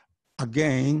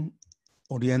 Again,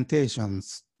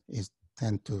 orientations is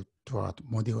tend to toward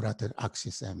mediolateral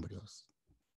axis embryos.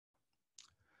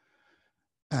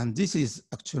 And this is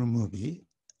actual movie.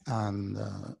 And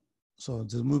so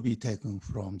the movie taken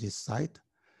from this site.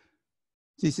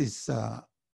 This is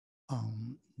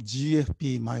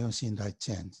GFP myosin light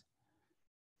chains.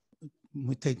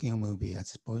 We're taking a movie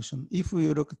as a position. If we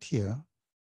look at here,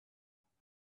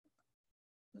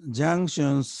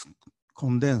 junctions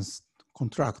condense,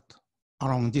 contract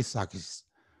along this axis.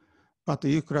 But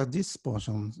you look at this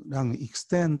portion, then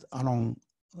extend along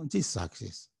this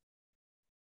axis.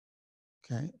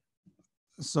 Okay,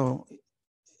 so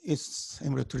it's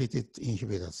embryo-treated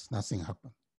inhibitors, nothing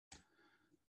happened.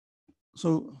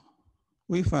 So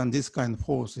we found this kind of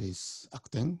force is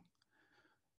acting.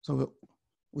 So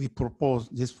we propose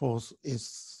this force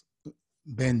is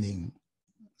bending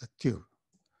the tube.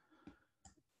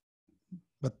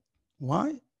 But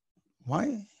why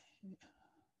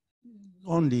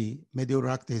only medial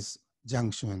actis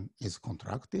junction is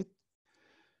contracted?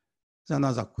 It's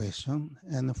another question,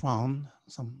 and found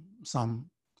some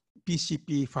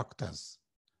PCP factors.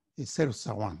 It's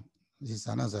CELSA1. This is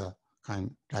another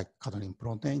kind like cadherin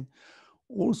protein,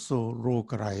 also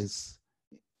localized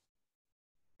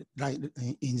right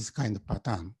in this kind of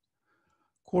pattern,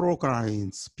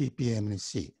 co-localized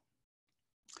PPMC.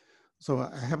 So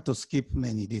I have to skip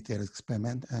many detailed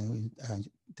experiment and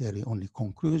tell you only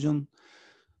conclusion.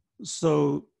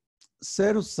 So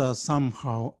cells are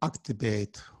somehow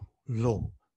activate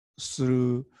low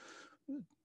through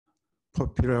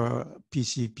popular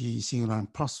PCP signaling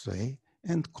pathway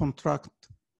and contract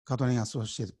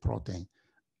cadherin-associated protein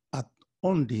at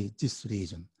only this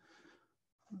region.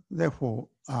 Therefore,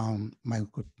 my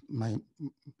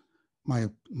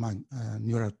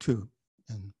neural tube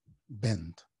and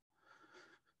bend.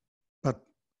 But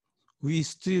we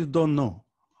still don't know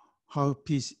how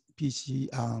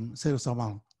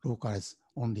CELSA1 localize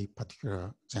only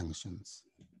particular junctions.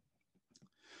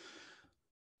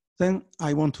 Then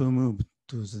I want to move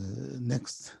to the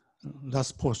next,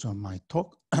 last portion of my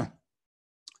talk.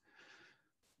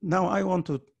 Now I want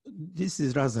to, this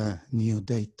is rather new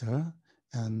data,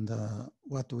 and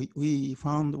what we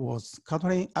found was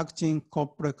cadherin-actin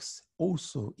complex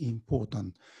also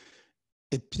important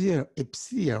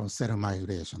epithelial cell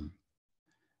migration.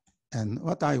 And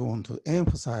what I want to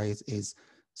emphasize is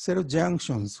cell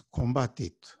junctions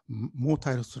converted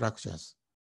motile structures.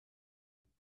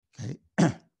 Okay.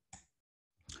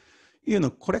 You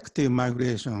know, corrective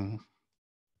migration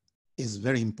is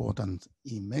very important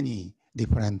in many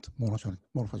different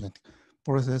morphogenic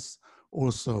processes,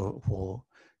 also for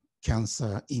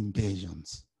cancer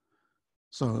invasions.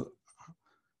 So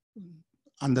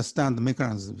understand the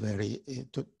mechanism very,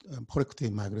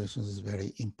 corrective migration is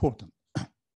very important.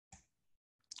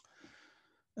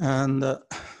 And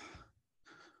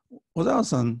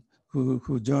Ozawa-san,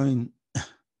 who joined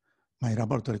my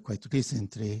laboratory quite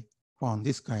recently, found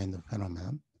this kind of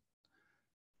phenomenon.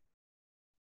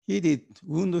 He did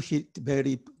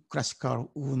very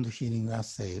classical wound healing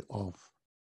assay of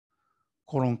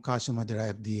colon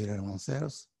carcinoma-derived DLL1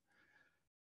 cells.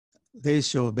 They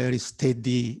show very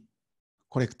steady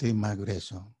corrective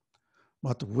migration.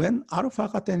 But when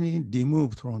alpha-catenin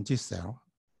removed from this cell,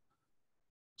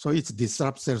 so it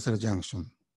disrupts cell-cell junction.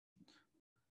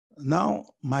 Now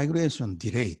migration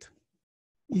delayed.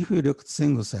 If you look at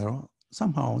single cell,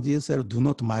 somehow these cells do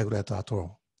not migrate at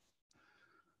all.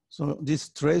 So this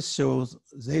trace shows,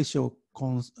 they show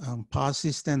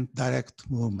persistent direct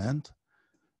movement,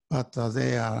 but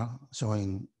they are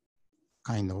showing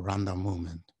kind of random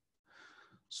movement.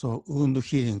 So wound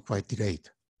healing quite delayed.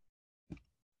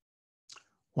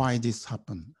 Why this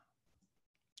happened?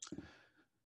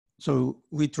 So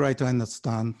we try to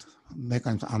understand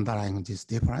mechanisms underlying this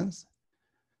difference.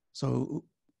 So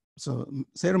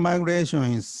cell migration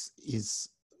is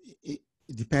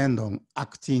depend on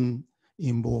actin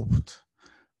involved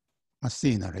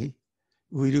machinery.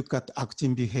 We look at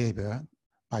actin behavior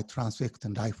by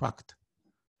transfectant life act.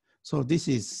 So this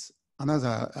is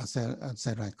another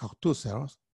cell like two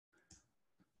cells.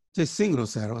 The single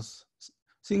cells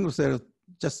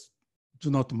just do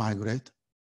not migrate.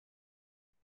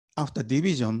 After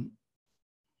division,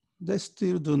 they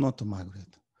still do not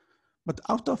migrate. But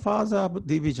after further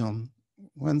division,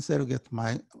 when cell get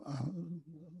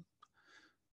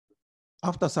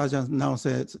after surgeon, now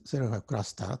cell have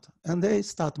clustered, and they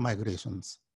start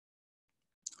migrations.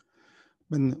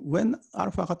 When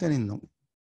alpha cadherin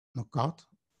knockout,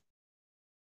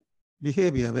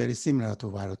 behavior very similar to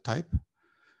wild type.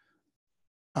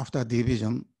 After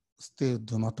division, still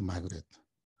do not migrate.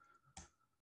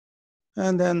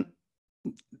 And then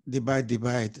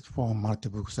divide form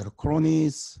multiple cell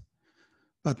colonies.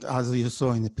 But as you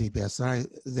saw in the previous slide,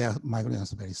 their migration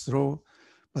is very slow.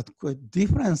 But the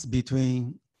difference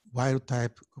between wild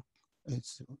type,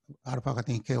 it's alpha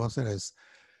cadherin KO cell is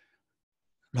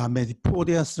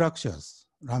lamellipodial structures.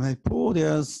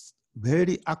 Lamellipodial is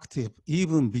very active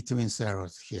even between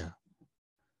cells here.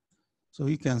 So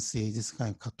you can see this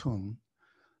kind of cartoon.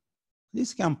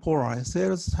 This can polarize.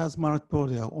 Cells has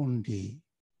lamellipodial only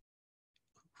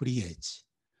free edge.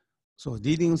 So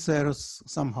leading cells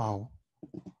somehow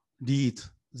lead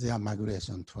their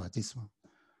migration toward this one.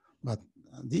 But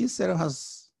this cell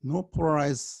has no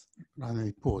polarized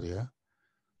lamellipodial,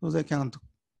 so they can't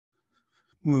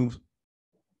move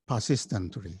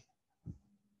persistently.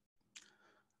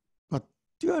 But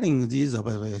during these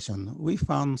observations, we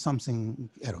found something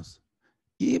else.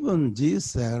 Even these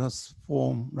cells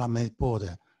form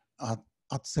lamellipodial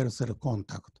at cell-cell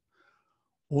contact,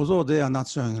 although they are not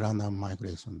showing random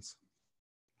migrations.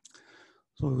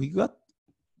 So we got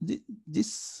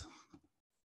this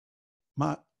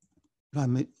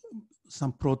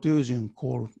some protrusion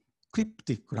called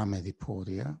cryptic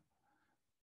lamellipodial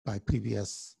by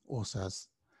previous authors.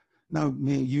 Now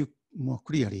may you more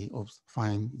clearly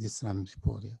find this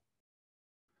lamellipodial.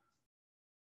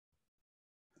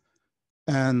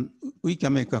 And we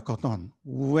can make a cartoon.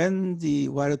 When the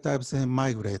wild type cell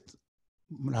migrate,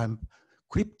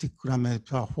 cryptic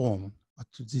lamellipodial form at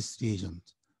this region,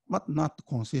 but not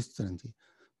consistently,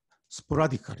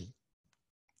 sporadically.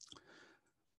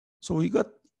 So we got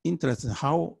interested in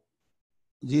how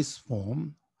this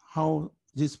form, how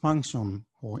this function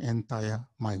for entire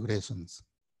migrations.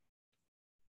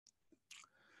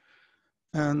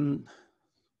 And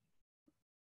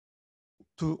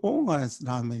to organize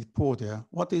lamellipodial,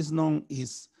 what is known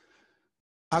is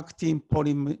actin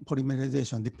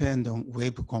polymerization depend on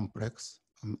wave complex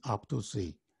up to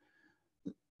 3.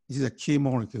 These are key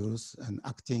molecules and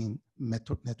actin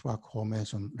network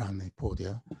formation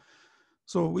lamellipodial.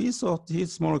 So we thought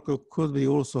this molecule could be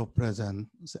also present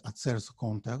at cells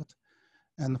contact,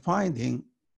 and finding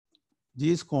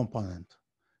these components,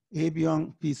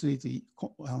 AB1, P3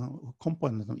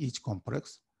 component of each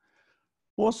complex,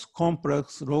 both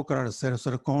complex local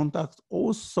cell-cell contact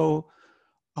also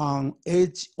on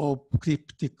edge of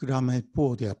cryptic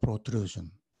lamellipodial protrusion.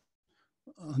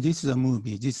 This is a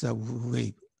movie, this is a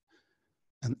wave,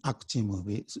 an actin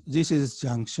movie. This is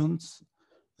junctions.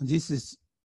 This is,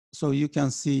 so you can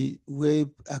see wave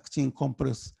actin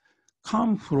complex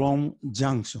come from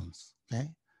junctions, okay?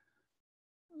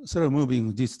 So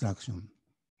moving this direction.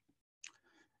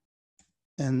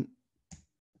 And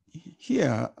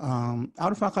here,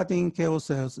 alpha cadherin KO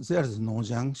cells, there is no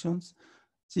junctions.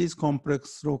 These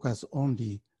complex locus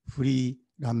only free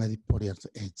lamellipodial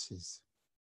edges.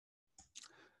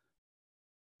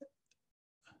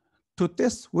 To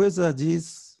test whether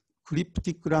these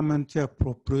cryptic lamellipodial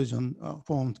protrusion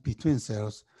formed between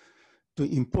cells to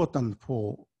important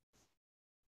for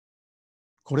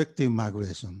collective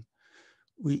migration,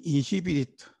 we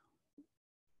inhibited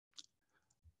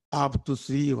up to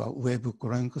 3 wave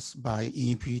lengths by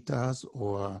inhibitors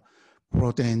or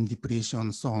protein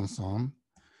depletion, so on, so on.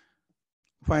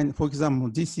 Fine, for example,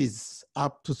 this is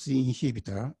up to 3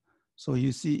 inhibitor. So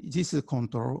you see, this is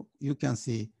control. You can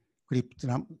see cryptic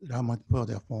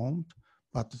lamellipodial formed,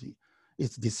 but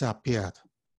it's disappeared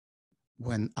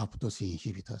when up to 3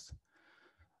 inhibitors.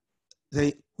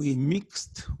 we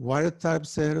mixed wild type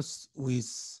cells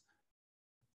with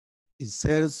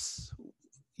cells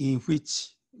in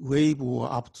which wave or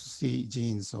apoptose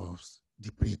genes are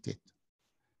depleted,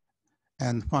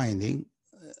 and finding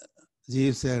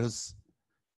these cells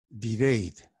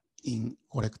delayed in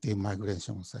collective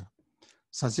migration cell,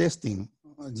 suggesting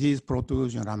these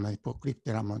protrusion lamina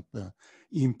are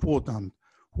important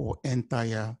for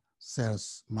entire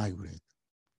cells migrate.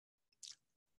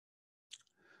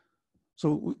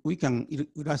 So we can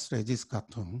illustrate this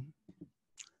cartoon.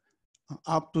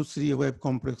 Up to 3 wave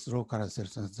complex localized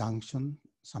cells junction,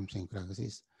 something like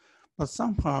this. But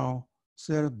somehow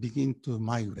cells begin to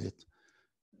migrate.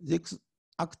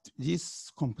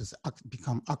 This complex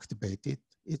become activated.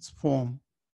 It's form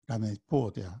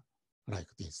laminipodia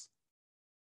like this.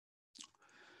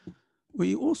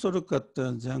 We also look at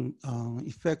the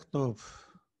effect of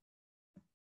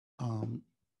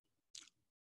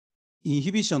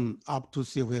inhibition up to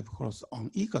 3 wave cross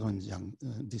on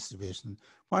E-cadherin distribution,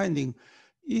 finding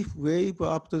if wave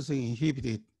up to 3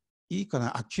 inhibited,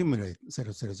 E-cadherin accumulate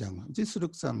cell-cell junction. This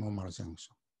looks a normal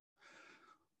junction.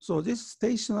 So this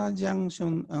stationary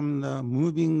junction and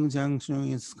moving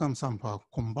junction is somehow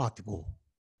convertible.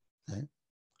 Okay?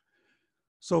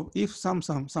 So if some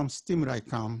stimuli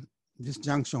come, this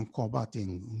junction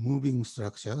converting moving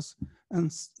structures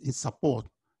and it support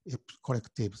a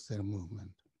collective cell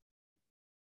movement.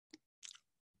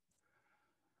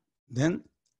 Then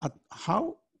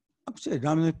how actually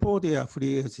laminipodia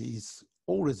free is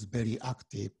always very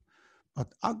active,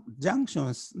 but junction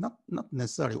is not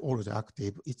necessarily always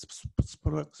active. It's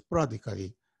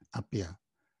sporadically appear.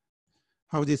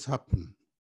 How this happen?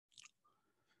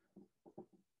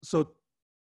 So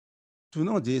to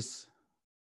know this,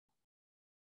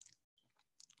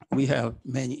 we have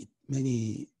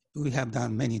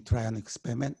done many trial and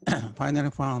experiments.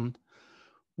 Finally found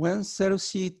when cell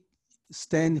sheet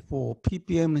stand for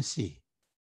PPMC,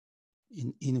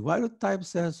 in wild type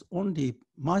cells, only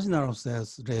marginal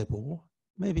cells label,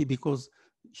 maybe because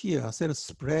here cells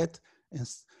spread and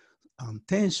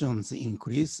tensions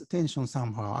increase, tension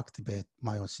somehow activate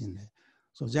myosin.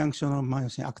 So junction of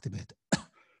myosin activate.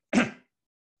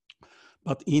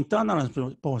 But internal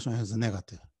portion is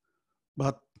negative.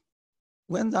 But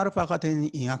when the alpha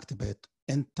cadherin inactivate,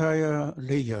 entire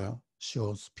layer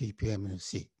shows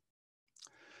PPMC.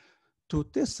 To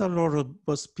test the role of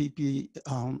both PP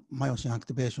myosin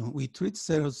activation, we treat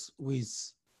cells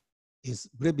with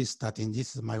brevistatin,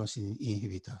 this is myosin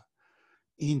inhibitor.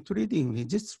 In treating, we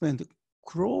just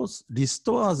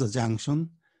restores the junction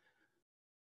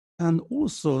and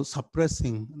also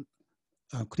suppressing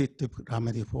cryptic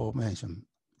lamina formation,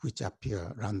 which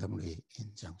appear randomly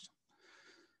in junction.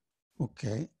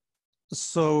 Okay,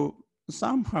 so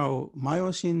somehow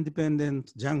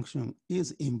myosin-dependent junction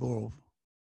is involved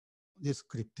this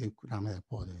cryptic lamina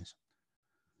formation.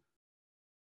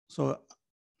 So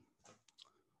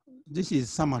this is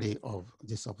summary of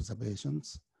these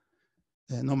observations.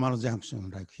 Normal junction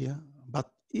like here,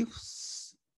 but if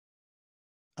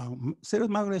cell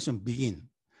migration begin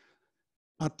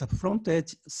at the front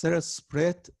edge, cell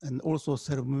spread and also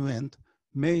cell movement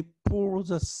may pull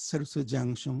the cell-cell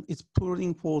junction. Its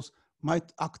pulling force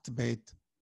might activate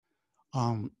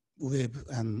wave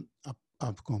and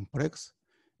up complex.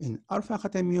 In alpha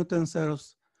cadherin mutant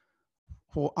cells,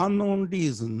 for unknown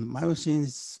reason, myosin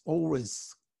is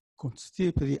always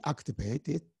constitutively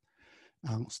activated,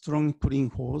 strong pulling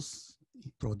force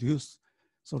produced,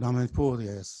 so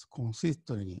laminipodia is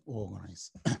consistently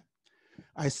organized.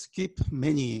 I skip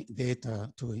many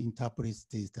data to interpret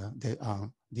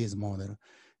this model.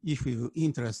 If you're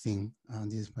interested in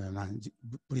this phenomenon,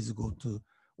 please go to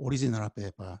original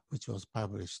paper, which was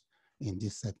published in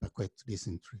this paper quite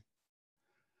recently.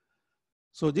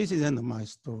 So this is the end of my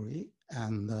story,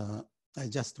 and I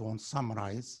just want to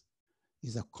summarize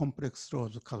is a complex role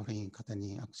of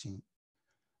cadherin-actin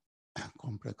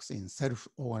complex in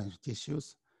self-organized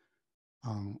tissues.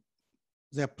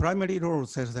 Their primary role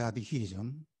is the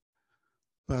adhesion,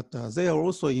 but they are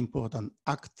also important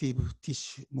active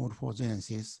tissue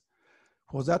morphogenesis.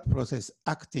 For that process,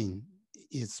 actin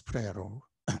is play a role.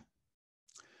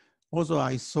 Also,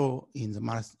 I saw in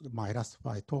my last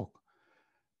 5 talk,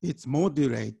 it's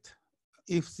modulate.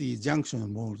 If the junction is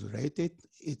modulated,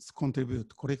 it's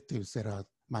contribute collective cellular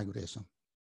migration.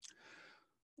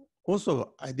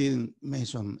 Also, I didn't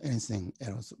mention anything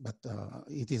else, but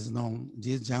it is known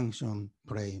this junction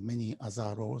play many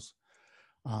other roles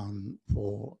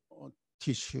for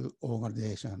tissue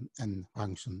organization and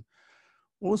function.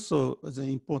 Also, the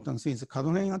important thing is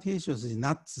cadherin adhesion is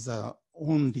not the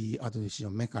only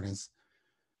adhesion mechanism.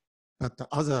 but the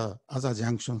other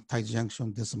junction, tight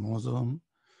junction, desmosome,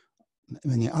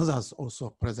 many others also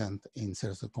present in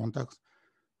cells contact,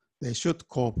 they should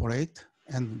cooperate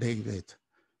and regulate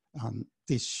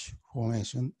tissue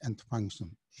formation and function.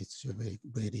 It's very,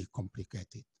 very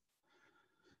complicated.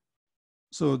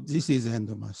 So this is the end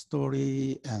of my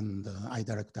story, and I'd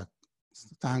like to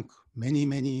thank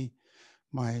many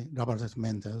my laboratory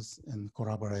mentors and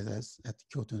collaborators at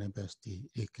Kyoto University,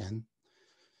 RIKEN.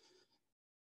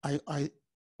 I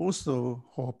also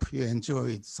hope you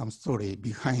enjoyed some story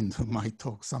behind my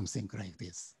talk, something like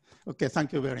this. Okay,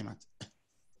 thank you very much.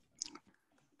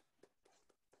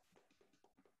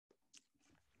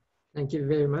 Thank you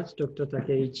very much, Dr.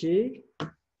 Takeichi.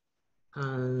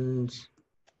 And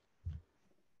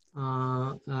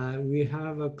we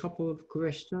have a couple of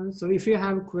questions. So if you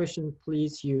have a question,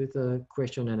 please use the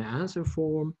question and answer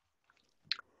form.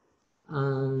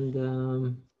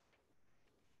 And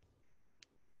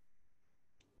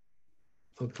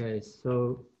okay,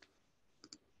 so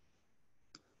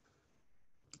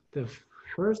the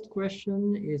first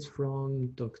question is from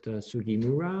Dr.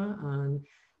 Sugimura. And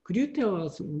could you tell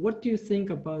us, what do you think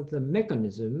about the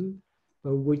mechanism by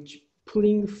which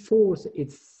pulling force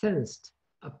is sensed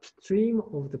upstream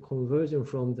of the conversion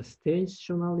from the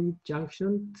stationary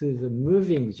junction to the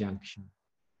moving junction?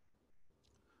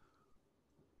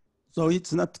 So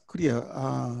it's not clear,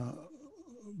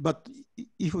 but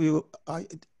if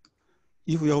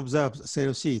we observe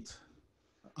cell sheet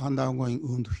undergoing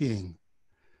wound healing,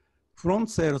 front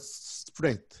cells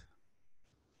spread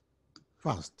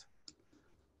fast.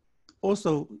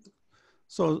 Also,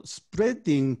 so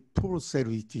spreading two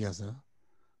cells together,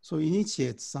 so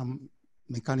initiates some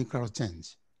mechanical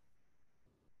change.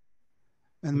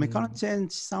 And mechanical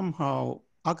change somehow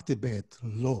activate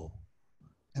low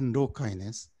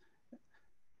kinase.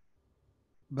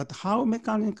 But how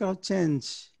mechanical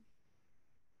change,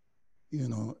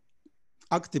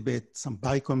 activate some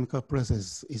biochemical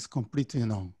process is completely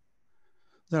known.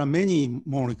 There are many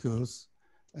molecules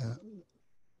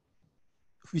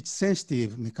which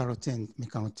sensitive mechanical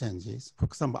changes. For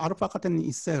example, alpha-cadherin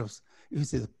itself,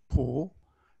 if it's poor,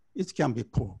 it can be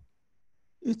poor.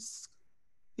 It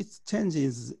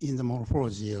changes in the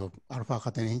morphology of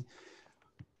alpha-cadherin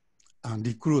and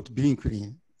recruit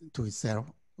vinculin to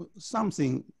itself.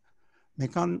 Something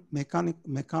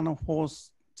mechanical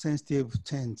force sensitive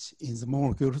change in the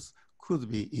molecules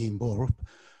could be involved,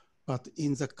 but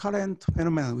in the current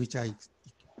phenomenon which I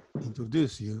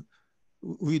introduced you,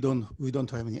 we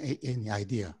don't have any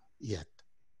idea yet.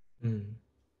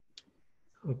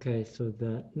 Okay, so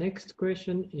the next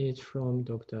question is from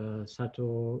Dr.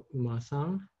 Sato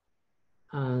Uma-san,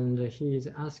 and he is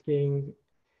asking,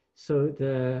 so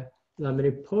the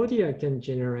laminipodia can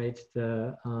generate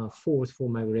the force for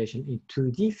migration in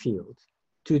 2D field,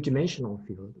 two-dimensional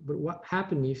field, but what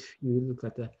happens if you look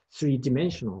at the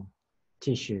three-dimensional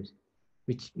tissues,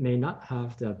 which may not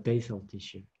have the basal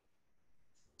tissue?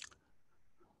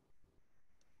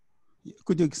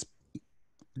 Could you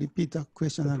repeat the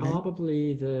question again?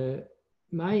 Probably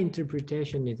my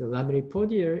interpretation is the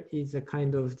laminipodia is a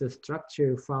kind of the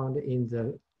structure found in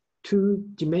the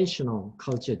two-dimensional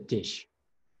cultured dish.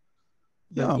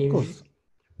 Yeah, of course.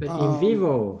 But in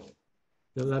vivo,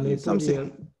 the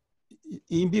laminipodia...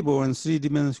 In vivo and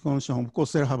three-dimensional condition, of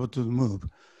course, they have to move.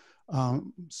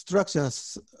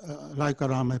 Structures like a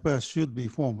laminipodia should be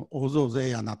formed, although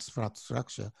they are not flat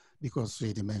structure because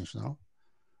three-dimensional.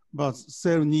 But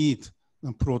cell need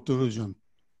a protrusion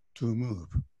to move.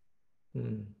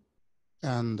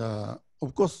 And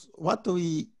of course, what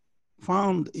we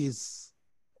found is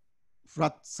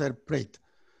flat cell plate.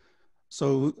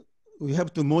 So we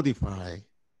have to modify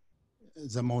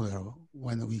the model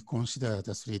when we consider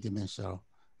the three-dimensional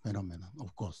phenomenon,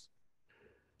 of course.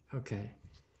 Okay.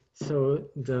 So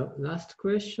the last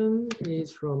question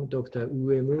is from Dr.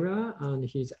 Uemura, and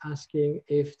he's asking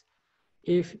if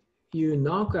you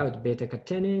knock out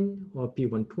beta-catenin or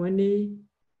P120,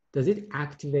 does it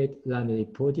activate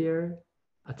laminipodia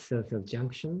at cell-cell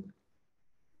junction?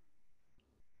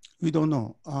 We don't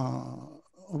know.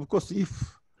 Of course,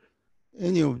 if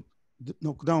any of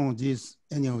knockdown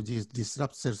any of these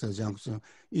disrupt cell-cell junction,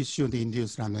 it should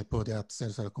induce laminipodia at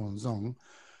cell-cell zone.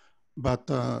 But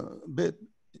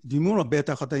removal of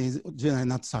beta-catenin is generally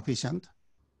not sufficient.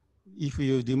 If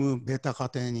you remove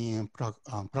beta-catenin and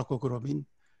plakoglobin,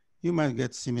 you might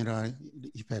get similar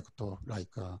effect like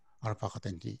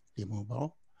alpha-catenin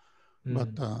removal,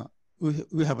 but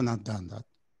we have not done that.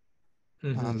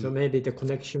 So maybe the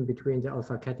connection between the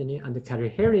alpha-catenin and the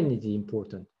cadherin is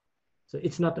important. So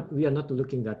it's not, we are not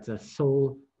looking at the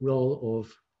sole role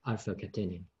of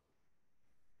alpha-catenin.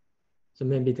 So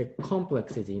maybe the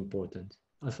complex is important.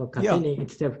 Alpha catenin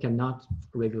itself cannot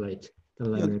regulate the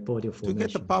lamellipodial formation. To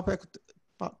get the perfect,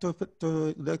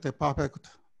 to get a perfect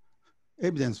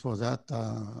evidence for that,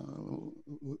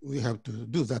 we have to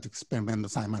do that experiment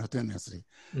simultaneously.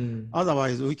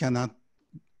 Otherwise, we cannot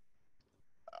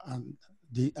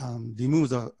remove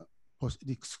the,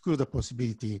 exclude the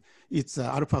possibility. It's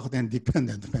alpha catenin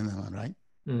dependent phenomenon, right?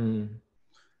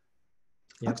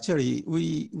 Yep. Actually,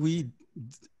 we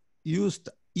used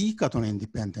E-cadherin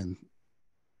dependent,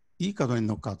 E-cadherin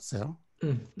knockout cell,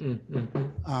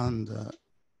 and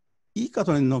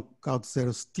E-cadherin knockout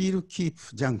cells still keep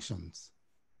junctions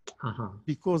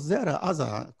because there are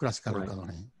other classical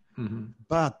cadherin.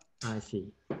 But I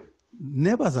see.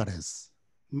 Nevertheless,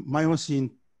 myosin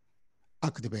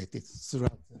activated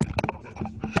throughout.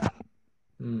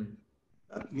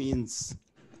 That means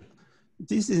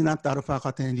this is not alpha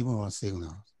catenin removal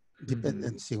signal,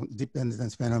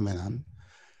 dependence phenomenon.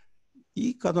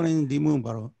 E-cadherin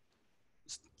removal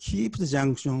keeps the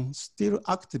junction, still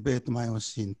activate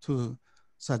myosin to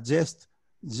suggest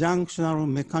junctional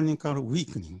mechanical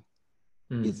weakening.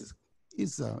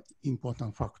 Is an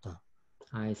important factor.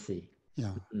 I see.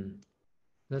 Yeah.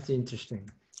 That's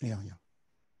interesting. Yeah.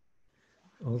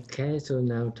 Okay, so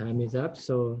now time is up.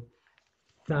 So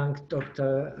I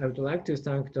would like to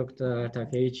thank Dr.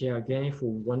 Takeichi again for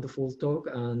wonderful talk,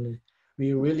 and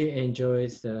we really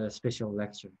enjoyed the special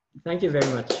lecture. Thank you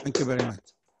very much. Thank you very much.